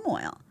and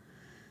turmoil.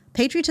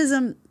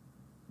 Patriotism,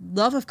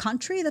 love of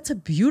country, that's a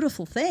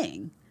beautiful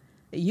thing.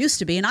 It used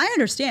to be, and I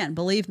understand,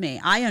 believe me,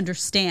 I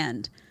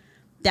understand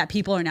that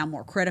people are now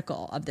more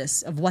critical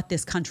of what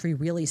this country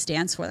really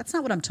stands for. That's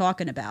not what I'm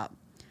talking about.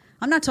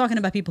 I'm not talking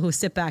about people who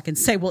sit back and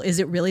say, well, is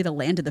it really the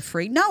land of the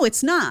free? No,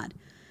 it's not.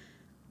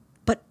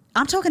 But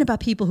I'm talking about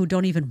people who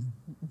don't even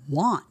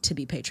want to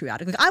be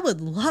patriotic. Like, I would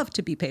love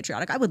to be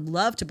patriotic. I would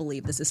love to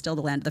believe this is still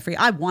the land of the free.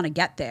 I want to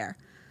get there.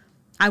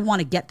 I want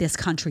to get this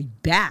country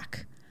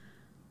back.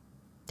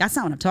 That's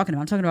not what I'm talking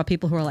about. I'm talking about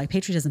people who are like,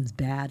 patriotism's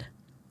bad.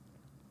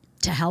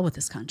 To hell with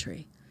this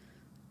country.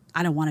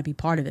 I don't want to be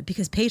part of it,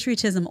 because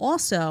patriotism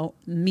also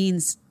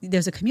means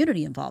there's a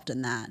community involved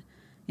in that.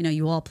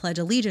 You all pledge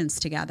allegiance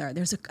together.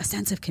 There's a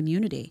sense of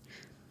community.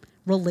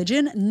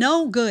 Religion,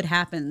 no good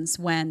happens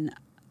when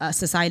a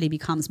society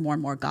becomes more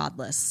and more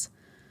godless.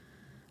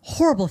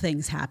 Horrible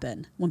things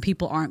happen when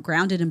people aren't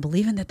grounded and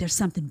believing that there's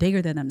something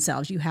bigger than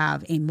themselves. You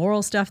have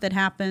amoral stuff that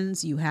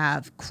happens. You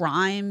have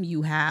crime.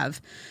 You have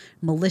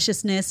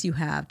maliciousness. You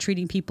have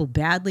treating people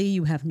badly.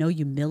 You have no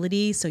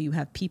humility. So you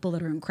have people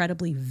that are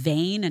incredibly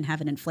vain and have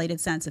an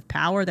inflated sense of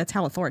power. That's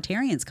how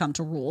authoritarians come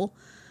to rule.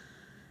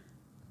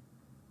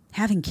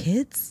 Having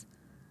kids.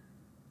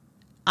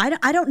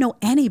 I don't know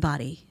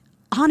anybody,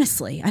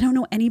 honestly, I don't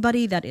know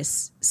anybody that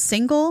is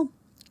single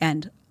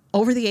and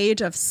over the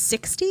age of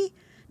 60,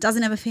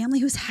 doesn't have a family,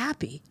 who's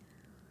happy.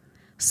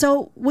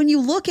 So when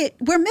you look at,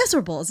 we're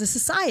miserable as a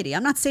society.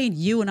 I'm not saying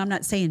you and I'm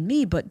not saying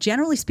me, but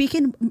generally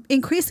speaking,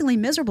 increasingly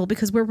miserable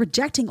because we're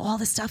rejecting all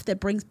the stuff that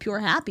brings pure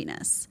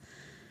happiness.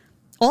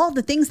 All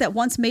the things that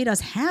once made us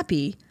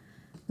happy,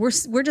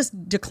 we're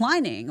just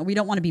declining, or we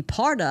don't want to be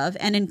part of.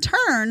 And in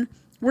turn,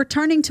 we're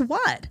turning to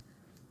what?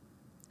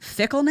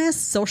 Fickleness,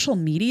 social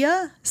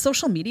media.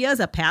 Social media is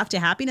a path to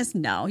happiness?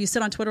 No. You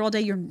sit on Twitter all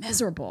day, you're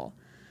miserable.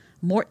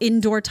 More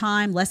indoor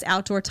time, less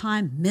outdoor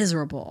time,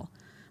 miserable.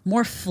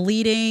 More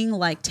fleeting,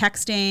 like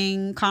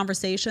texting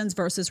conversations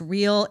versus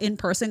real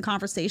in-person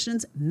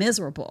conversations,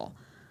 miserable.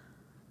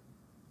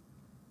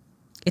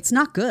 It's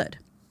not good.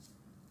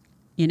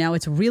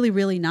 It's really,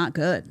 really not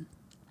good.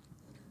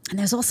 And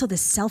there's also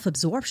this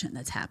self-absorption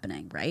that's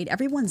happening, right?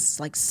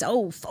 Everyone's like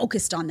so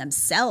focused on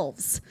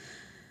themselves.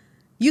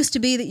 Used to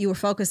be that you were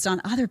focused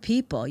on other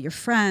people, your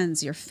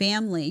friends, your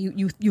family.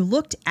 You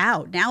looked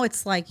out. Now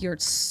it's like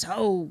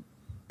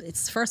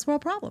it's first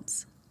world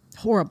problems.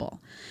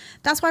 Horrible.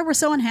 That's why we're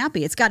so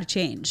unhappy. It's got to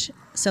change.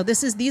 So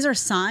these are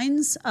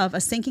signs of a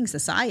sinking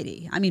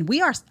society. I mean,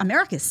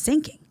 America's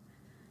sinking.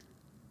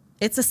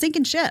 It's a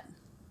sinking ship.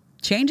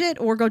 Change it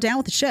or go down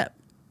with the ship.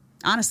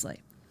 Honestly.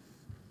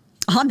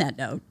 On that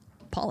note,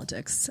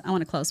 politics. I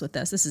want to close with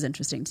this. This is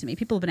interesting to me.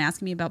 People have been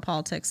asking me about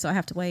politics, so I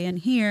have to weigh in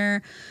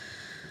here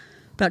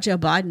about Joe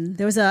Biden.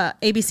 There was a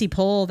ABC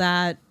poll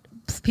that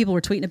people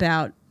were tweeting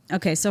about.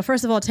 Okay, so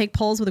first of all, take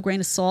polls with a grain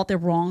of salt. They're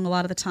wrong a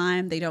lot of the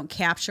time. They don't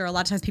capture. A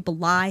lot of times people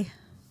lie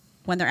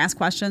when they're asked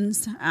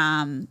questions.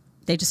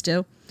 They just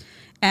do.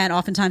 And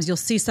oftentimes you'll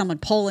see someone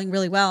polling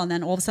really well, and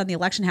then all of a sudden the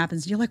election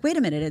happens. And you're like, wait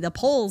a minute, the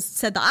polls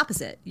said the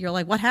opposite. You're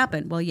like, what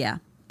happened? Well, yeah,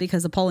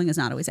 because the polling is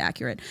not always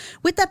accurate.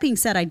 With that being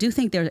said, I do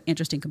think there are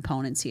interesting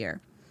components here.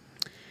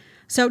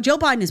 So Joe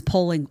Biden is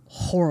polling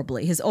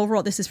horribly. His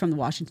overall, this is from the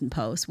Washington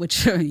Post,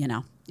 which,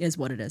 is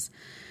what it is.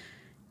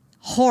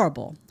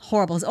 Horrible.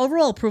 His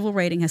overall approval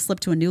rating has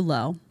slipped to a new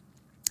low.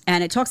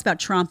 And it talks about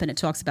Trump and it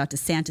talks about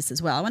DeSantis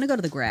as well. I want to go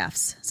to the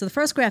graphs. So the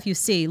first graph you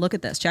see, look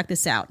at this, check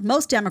this out.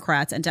 Most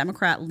Democrats and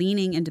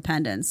Democrat-leaning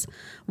independents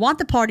want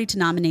the party to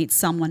nominate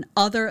someone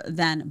other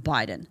than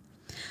Biden.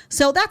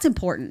 So that's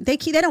important. They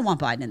don't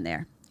want Biden in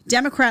there.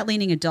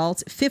 Democrat-leaning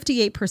adults,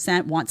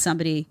 58% want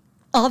somebody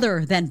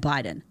other than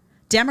Biden.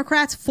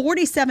 Democrats,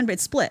 47,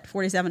 it's split,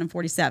 47 and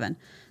 47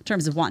 in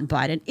terms of wanting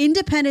Biden.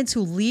 Independents who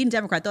lean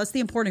Democrat, that's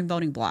the important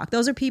voting bloc.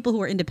 Those are people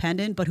who are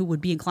independent but who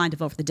would be inclined to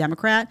vote for the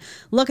Democrat.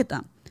 Look at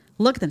them.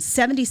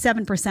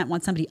 77%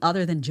 want somebody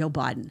other than Joe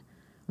Biden.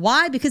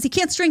 Why? Because he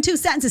can't string two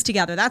sentences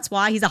together. That's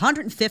why. He's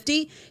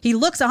 150. He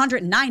looks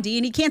 190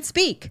 and he can't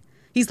speak.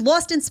 He's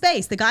lost in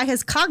space. The guy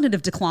has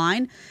cognitive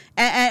decline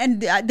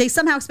and they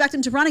somehow expect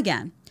him to run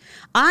again.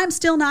 I'm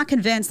still not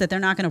convinced that they're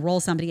not going to roll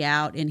somebody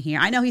out in here.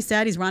 I know he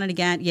said he's running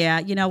again. Yeah,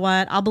 you know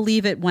what? I'll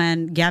believe it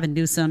when Gavin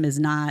Newsom is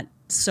not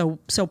so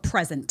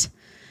present.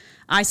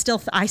 I still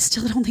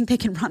don't think they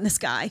can run this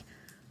guy.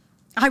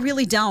 I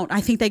really don't.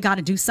 I think they got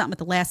to do something at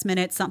the last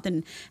minute,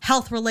 something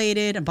health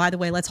related. And by the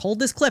way, let's hold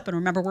this clip and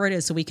remember where it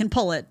is so we can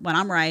pull it when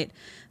I'm right.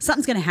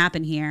 Something's going to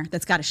happen here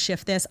that's got to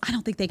shift this. I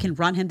don't think they can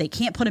run him. They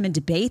can't put him in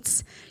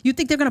debates. You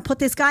think they're going to put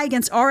this guy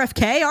against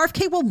RFK?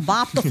 RFK will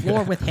mop the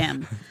floor with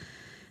him.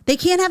 They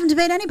can't have him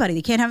debate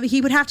anybody.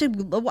 He would have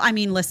to, I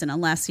mean, listen,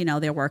 unless,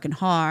 they're working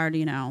hard,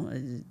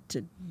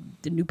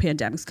 the new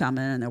pandemic's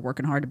coming and they're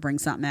working hard to bring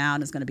something out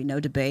and there's going to be no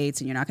debates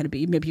and maybe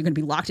you're going to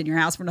be locked in your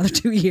house for another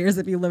 2 years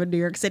if you live in New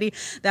York City.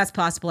 That's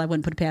possible. I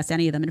wouldn't put it past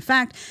any of them. In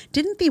fact,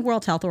 didn't the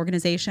World Health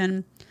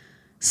Organization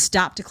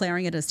stop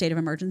declaring it a state of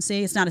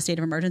emergency? It's not a state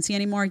of emergency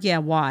anymore. Yeah,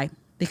 why?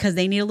 Because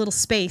they need a little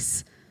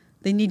space.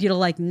 They need you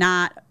to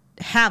not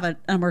have an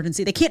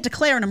emergency. They can't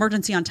declare an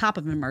emergency on top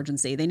of an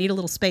emergency. They need a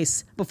little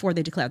space before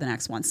they declare the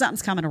next one.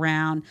 Something's coming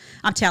around.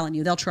 I'm telling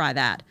you, they'll try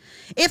that.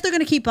 If they're going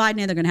to keep Biden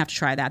in, they're going to have to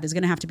try that. There's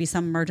going to have to be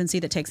some emergency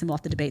that takes him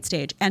off the debate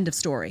stage. End of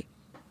story.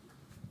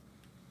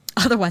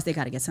 Otherwise, they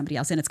got to get somebody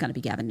else in. It's going to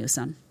be Gavin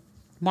Newsom.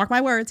 Mark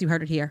my words. You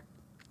heard it here.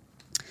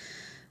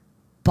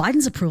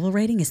 Biden's approval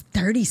rating is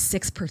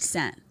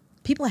 36%.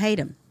 People hate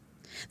him.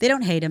 They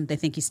don't hate him. They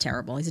think he's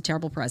terrible. He's a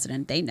terrible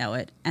president. They know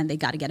it, and they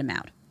got to get him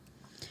out.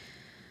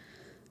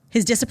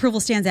 His disapproval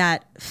stands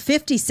at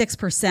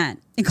 56%,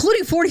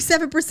 including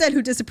 47%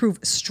 who disapprove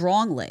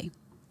strongly.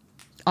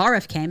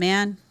 RFK,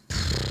 man,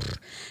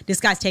 this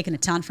guy's taking a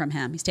ton from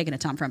him. He's taking a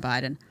ton from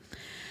Biden.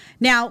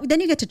 Now, then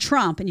you get to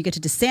Trump and you get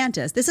to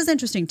DeSantis. This is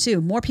interesting, too.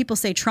 More people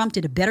say Trump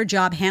did a better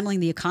job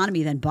handling the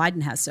economy than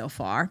Biden has so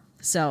far.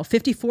 So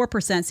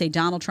 54% say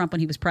Donald Trump,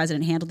 when he was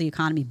president, handled the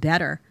economy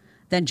better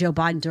than Joe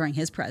Biden during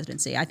his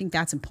presidency. I think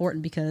that's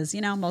important because,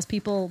 most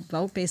people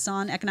vote based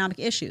on economic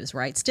issues,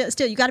 right?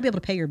 Still, you got to be able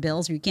to pay your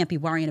bills or you can't be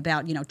worrying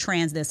about,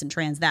 trans this and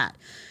trans that.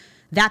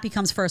 That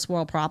becomes first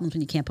world problems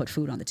when you can't put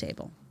food on the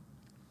table.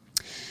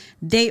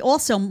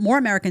 More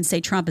Americans say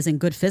Trump is in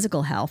good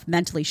physical health,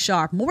 mentally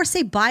sharp. More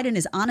say Biden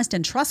is honest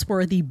and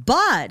trustworthy.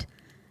 But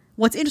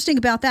what's interesting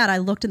about that, I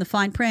looked in the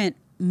fine print,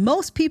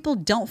 most people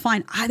don't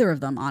find either of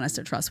them honest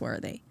or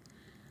trustworthy.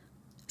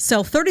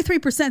 So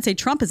 33% say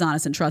Trump is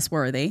honest and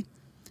trustworthy.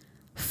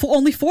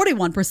 Only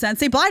 41%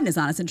 say Biden is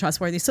honest and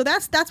trustworthy. So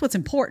that's what's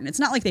important. It's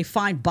not like they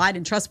find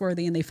Biden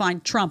trustworthy and they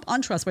find Trump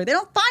untrustworthy. They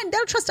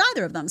don't trust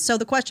either of them. So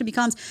the question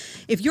becomes,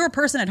 if you're a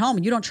person at home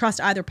and you don't trust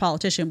either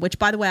politician, which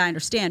by the way, I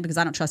understand because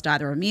I don't trust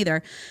either of them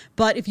either.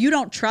 But if you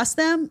don't trust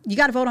them, you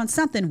got to vote on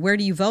something. Where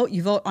do you vote?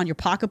 You vote on your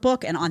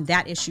pocketbook, and on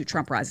that issue,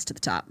 Trump rises to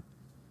the top.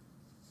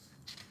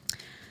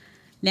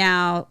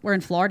 Now, we're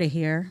in Florida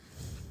here.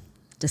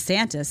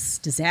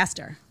 DeSantis,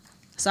 disaster.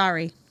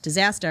 Sorry,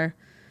 disaster.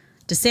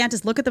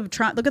 DeSantis, look at the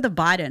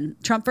Biden.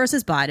 Trump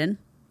versus Biden.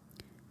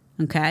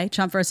 Okay,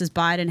 Trump versus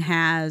Biden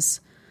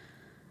has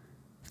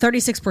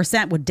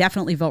 36% would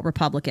definitely vote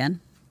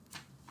Republican.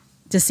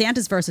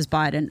 DeSantis versus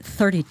Biden,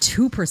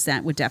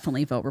 32% would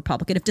definitely vote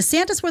Republican. If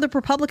DeSantis were the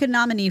Republican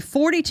nominee,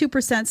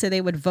 42% say they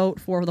would vote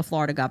for the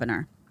Florida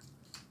governor.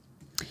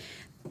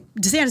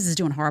 DeSantis is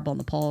doing horrible in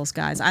the polls,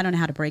 guys. I don't know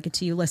how to break it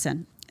to you.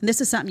 Listen,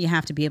 this is something you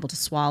have to be able to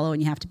swallow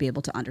and you have to be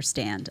able to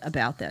understand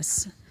about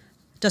this.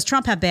 Does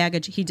Trump have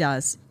baggage? He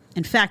does.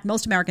 In fact,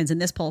 most Americans in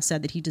this poll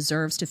said that he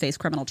deserves to face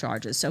criminal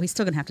charges, so he's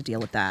still going to have to deal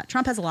with that.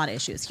 Trump has a lot of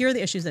issues. Here are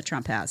the issues that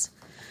Trump has.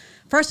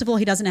 First of all,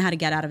 he doesn't know how to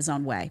get out of his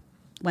own way.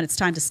 When it's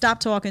time to stop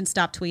talking,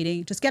 stop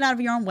tweeting, just get out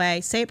of your own way,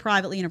 say it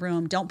privately in a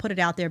room, don't put it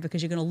out there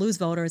because you're going to lose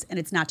voters and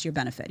it's not to your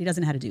benefit. He doesn't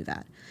know how to do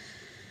that.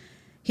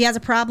 He has a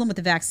problem with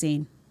the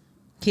vaccine.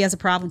 He has a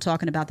problem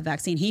talking about the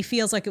vaccine. He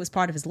feels like it was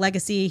part of his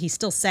legacy. He's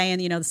still saying,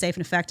 the safe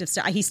and effective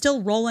stuff. He's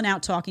still rolling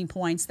out talking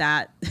points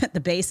that the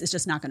base is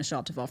just not going to show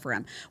up to vote for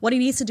him. What he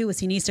needs to do is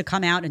he needs to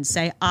come out and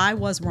say, I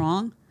was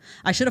wrong.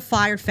 I should have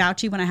fired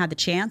Fauci when I had the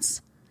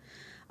chance.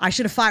 I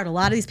should have fired a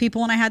lot of these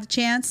people when I had the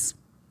chance.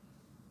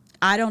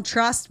 I don't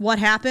trust what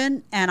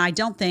happened, and I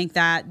don't think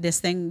that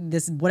this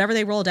whatever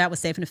they rolled out was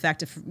safe and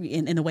effective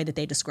in the way that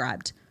they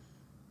described.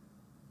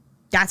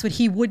 That's what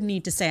he would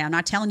need to say. I'm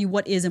not telling you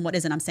what is and what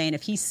isn't. I'm saying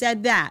if he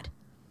said that,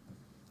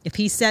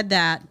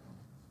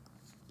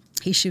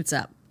 he shoots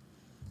up.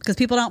 Because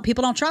people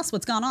don't trust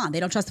what's gone on. They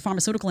don't trust the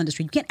pharmaceutical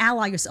industry. You can't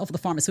ally yourself with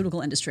the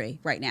pharmaceutical industry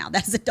right now.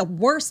 That is the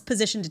worst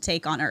position to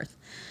take on earth.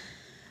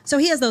 So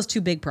he has those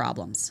two big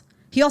problems.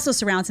 He also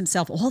surrounds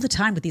himself all the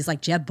time with these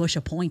like Jeb Bush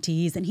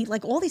appointees and he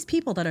like all these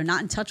people that are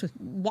not in touch with.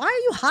 Why are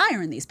you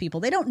hiring these people?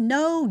 They don't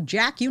know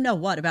jack you know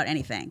what about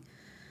anything.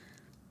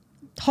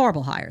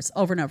 Horrible hires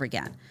over and over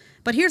again.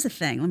 But here's the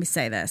thing. Let me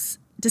say this.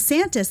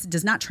 DeSantis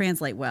does not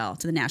translate well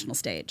to the national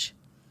stage.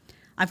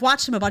 I've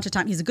watched him a bunch of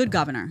times. He's a good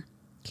governor.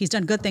 He's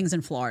done good things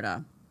in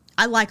Florida.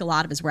 I like a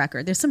lot of his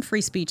record. There's some free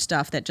speech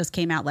stuff that just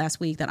came out last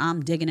week that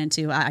I'm digging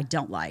into. I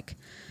don't like.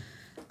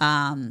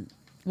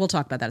 We'll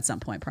talk about that at some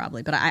point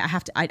probably. But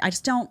I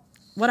just don't.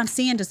 What I'm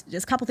seeing, just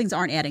a couple things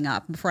aren't adding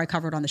up. Before I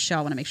cover it on the show,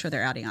 I want to make sure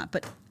they're adding up.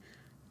 But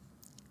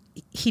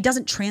he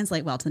doesn't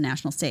translate well to the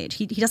national stage.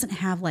 He doesn't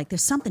have like,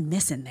 there's something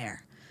missing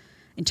there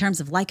in terms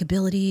of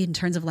likability, in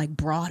terms of like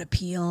broad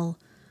appeal.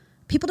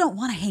 People don't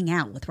want to hang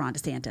out with Ron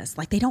DeSantis.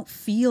 Like they don't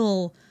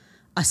feel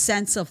a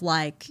sense of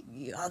like,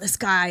 oh, this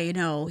guy, you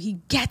know, he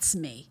gets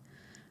me,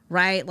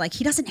 right? Like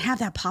he doesn't have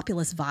that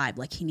populist vibe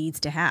like he needs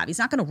to have. He's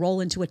not going to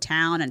roll into a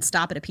town and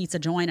stop at a pizza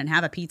joint and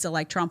have a pizza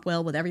like Trump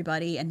will with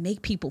everybody and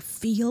make people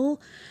feel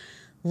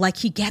like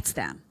he gets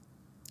them.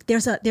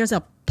 There's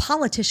a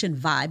politician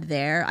vibe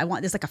there.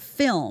 There's like a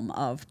film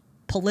of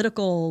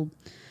political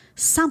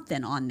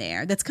something on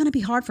there that's going to be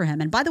hard for him.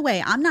 And by the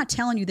way, I'm not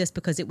telling you this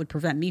because it would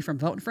prevent me from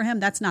voting for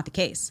him. That's not the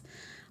case.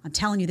 I'm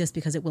telling you this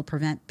because it will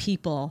prevent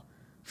people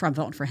from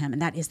voting for him.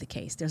 And that is the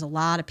case. There's a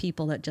lot of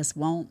people that just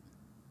won't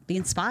be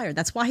inspired.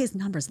 That's why his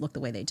numbers look the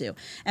way they do.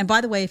 And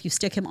by the way, if you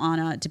stick him on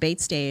a debate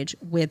stage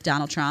with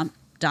Donald Trump's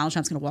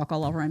going to walk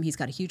all over him. He's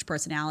got a huge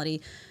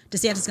personality.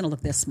 DeSantis is going to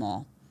look this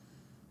small,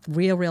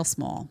 real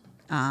small.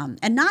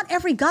 And not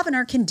every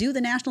governor can do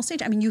the national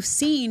stage. I mean, you've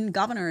seen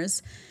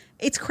governors.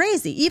 It's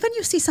crazy. Even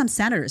you see some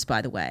senators,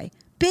 by the way,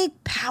 big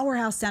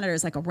powerhouse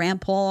senators like a Rand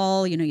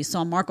Paul, you know, you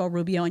saw Marco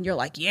Rubio and you're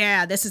like,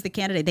 yeah, this is the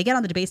candidate. They get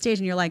on the debate stage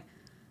and you're like,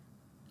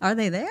 are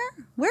they there?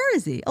 Where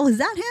is he? Oh, is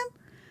that him?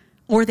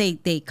 Or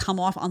they come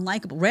off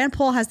unlikable. Rand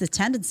Paul has this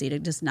tendency to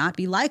just not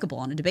be likable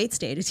on a debate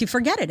stage. If you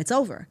forget it, it's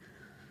over.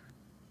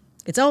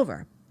 It's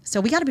over. So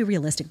we got to be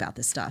realistic about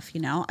this stuff,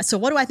 you know? So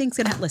what do I think is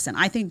going to happen? Listen,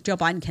 I think Joe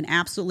Biden can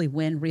absolutely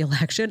win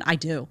re-election. I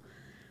do.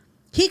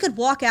 He could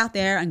walk out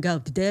there and go,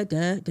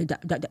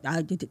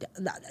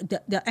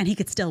 and he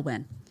could still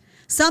win.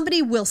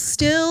 Somebody will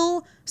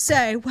still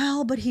say,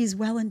 well, but he's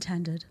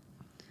well-intended.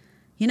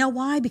 You know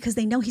why? Because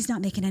they know he's not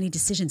making any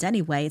decisions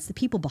anyway. It's the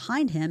people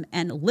behind him,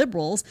 and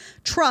liberals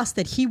trust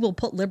that he will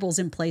put liberals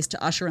in place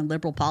to usher in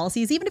liberal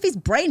policies, even if he's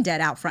brain dead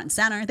out front and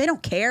center. They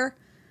don't care.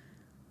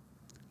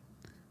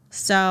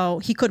 So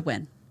he could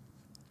win.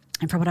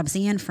 And from what I'm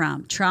seeing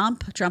from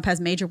Trump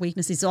has major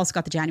weaknesses. He's also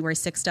got the January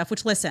 6th stuff,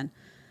 which, listen,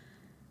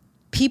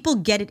 people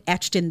get it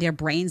etched in their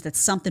brains that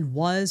something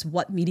was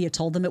what media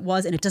told them it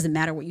was, and it doesn't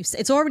matter what you say.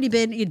 It's already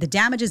been, the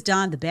damage is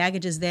done, the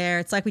baggage is there.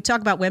 It's like we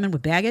talk about women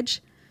with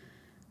baggage.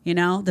 You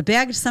know, the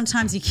baggage,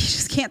 sometimes you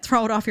just can't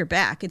throw it off your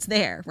back. It's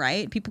there,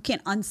 right? People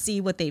can't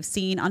unsee what they've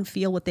seen,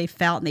 unfeel what they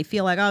felt, and they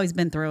feel like, oh, he's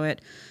been through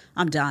it.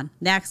 I'm done.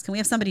 Next, can we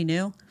have somebody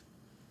new?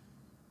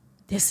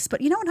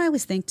 But you know what I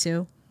always think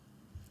too?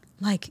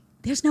 Like,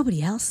 there's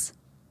nobody else.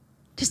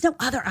 There's no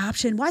other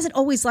option. Why is it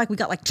always like we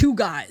got like two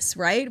guys,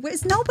 right?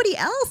 There's nobody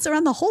else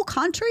around the whole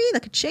country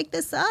that could shake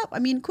this up. I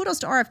mean, kudos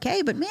to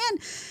RFK, but man,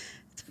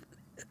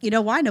 you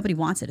know why? Nobody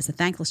wants it. It's a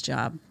thankless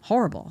job.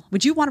 Horrible.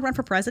 Would you want to run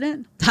for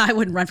president? I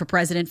wouldn't run for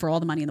president for all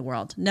the money in the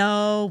world.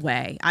 No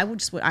way.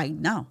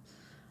 No.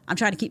 I'm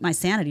trying to keep my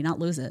sanity, not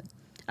lose it.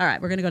 All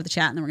right, we're going to go to the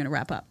chat and then we're going to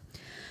wrap up.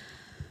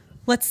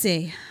 Let's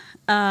see.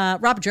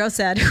 Robert Dro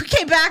said, who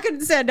came back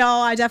and said, no,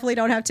 I definitely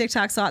don't have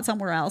TikTok, saw it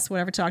somewhere else.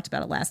 Whatever, talked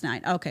about it last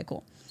night. Okay,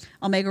 cool.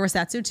 Omega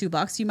Rosatsu,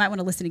 $2. You might want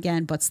to listen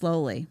again, but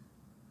slowly.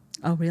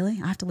 Oh, really?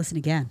 I have to listen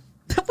again.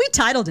 We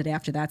titled it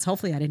after that, so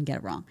hopefully I didn't get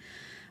it wrong.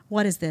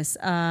 What is this?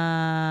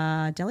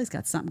 Deli's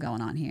got something going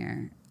on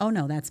here. Oh,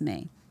 no, that's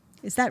me.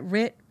 Is that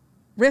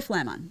Riff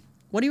Lemon?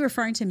 What are you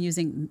referring to him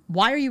using?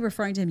 Why are you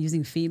referring to him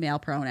using female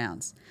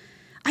pronouns?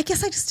 I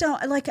guess I just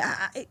don't, like,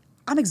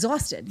 I'm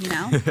exhausted, you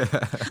know?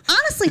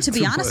 Honestly, to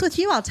be honest with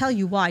you, I'll tell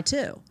you why,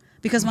 too.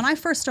 Because when I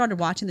first started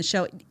watching the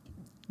show,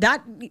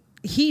 that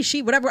he,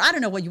 she, whatever, I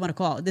don't know what you want to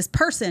call it. This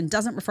person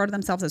doesn't refer to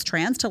themselves as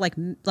trans till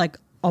like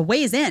a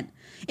ways in.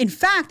 In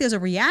fact, there's a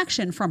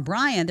reaction from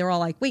Brian. They're all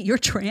like, wait, you're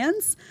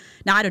trans?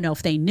 Now, I don't know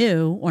if they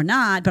knew or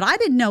not, but I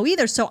didn't know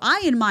either. So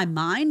I, in my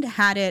mind,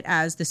 had it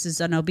as this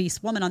is an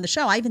obese woman on the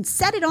show. I even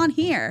said it on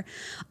here.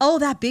 Oh,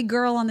 that big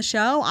girl on the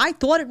show. I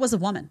thought it was a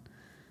woman.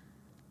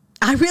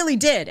 I really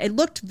did.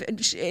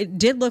 It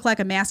did look like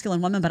a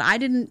masculine woman, but I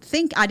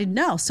didn't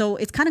know. So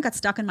it kind of got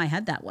stuck in my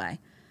head that way.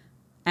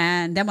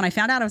 And then when I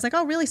found out, I was like,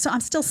 oh, really? So I'm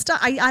still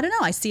stuck. I don't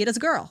know. I see it as a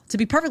girl, to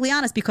be perfectly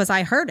honest, because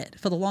I heard it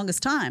for the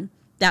longest time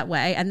that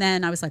way. And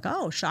then I was like,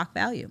 oh, shock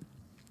value.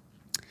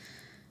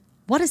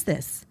 What is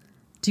this?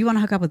 Do you want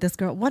to hook up with this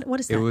girl? What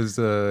is that? It was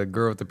a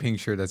girl with the pink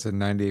shirt that said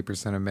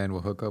 98% of men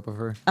will hook up with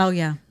her. Oh,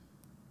 yeah.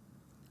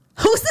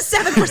 Who's the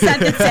 7%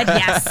 that said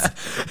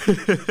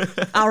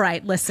yes? All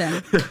right,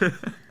 listen.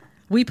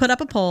 We put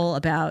up a poll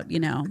about,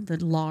 the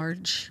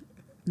large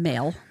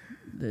male,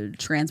 the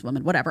trans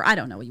woman, whatever. I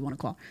don't know what you want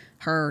to call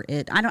her.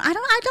 I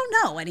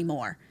don't know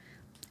anymore.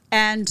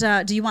 And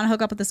do you want to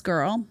hook up with this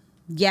girl?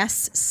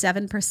 Yes,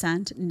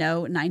 7%.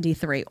 No,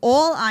 93%.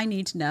 All I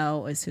need to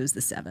know is who's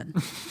the 7.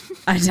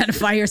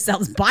 Identify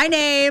yourselves by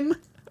name.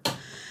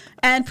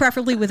 And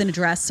preferably with an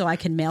address so I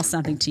can mail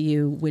something to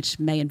you, which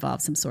may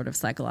involve some sort of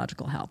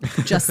psychological help.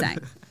 Just saying.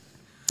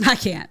 I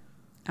can't.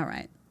 All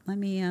right. Let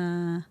me,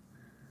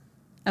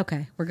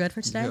 okay. We're good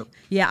for today? Yep.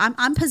 Yeah,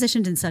 I'm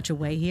positioned in such a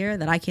way here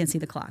that I can't see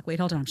the clock. Wait,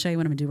 hold on. I'll show you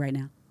what I'm going to do right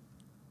now.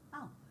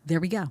 Oh, there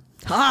we go.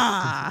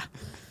 Ah,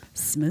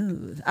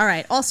 smooth. All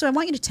right. Also, I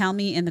want you to tell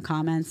me in the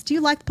comments, do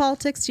you like the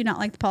politics? Do you not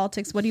like the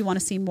politics? What do you want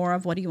to see more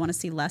of? What do you want to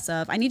see less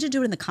of? I need you to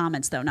do it in the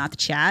comments, though, not the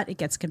chat. It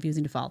gets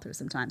confusing to follow through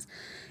sometimes.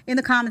 In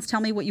the comments,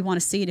 tell me what you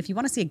want to see. And if you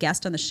want to see a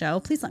guest on the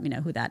show, please let me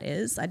know who that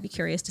is. I'd be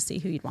curious to see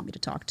who you'd want me to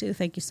talk to.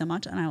 Thank you so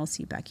much. And I will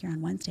see you back here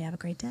on Wednesday. Have a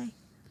great day.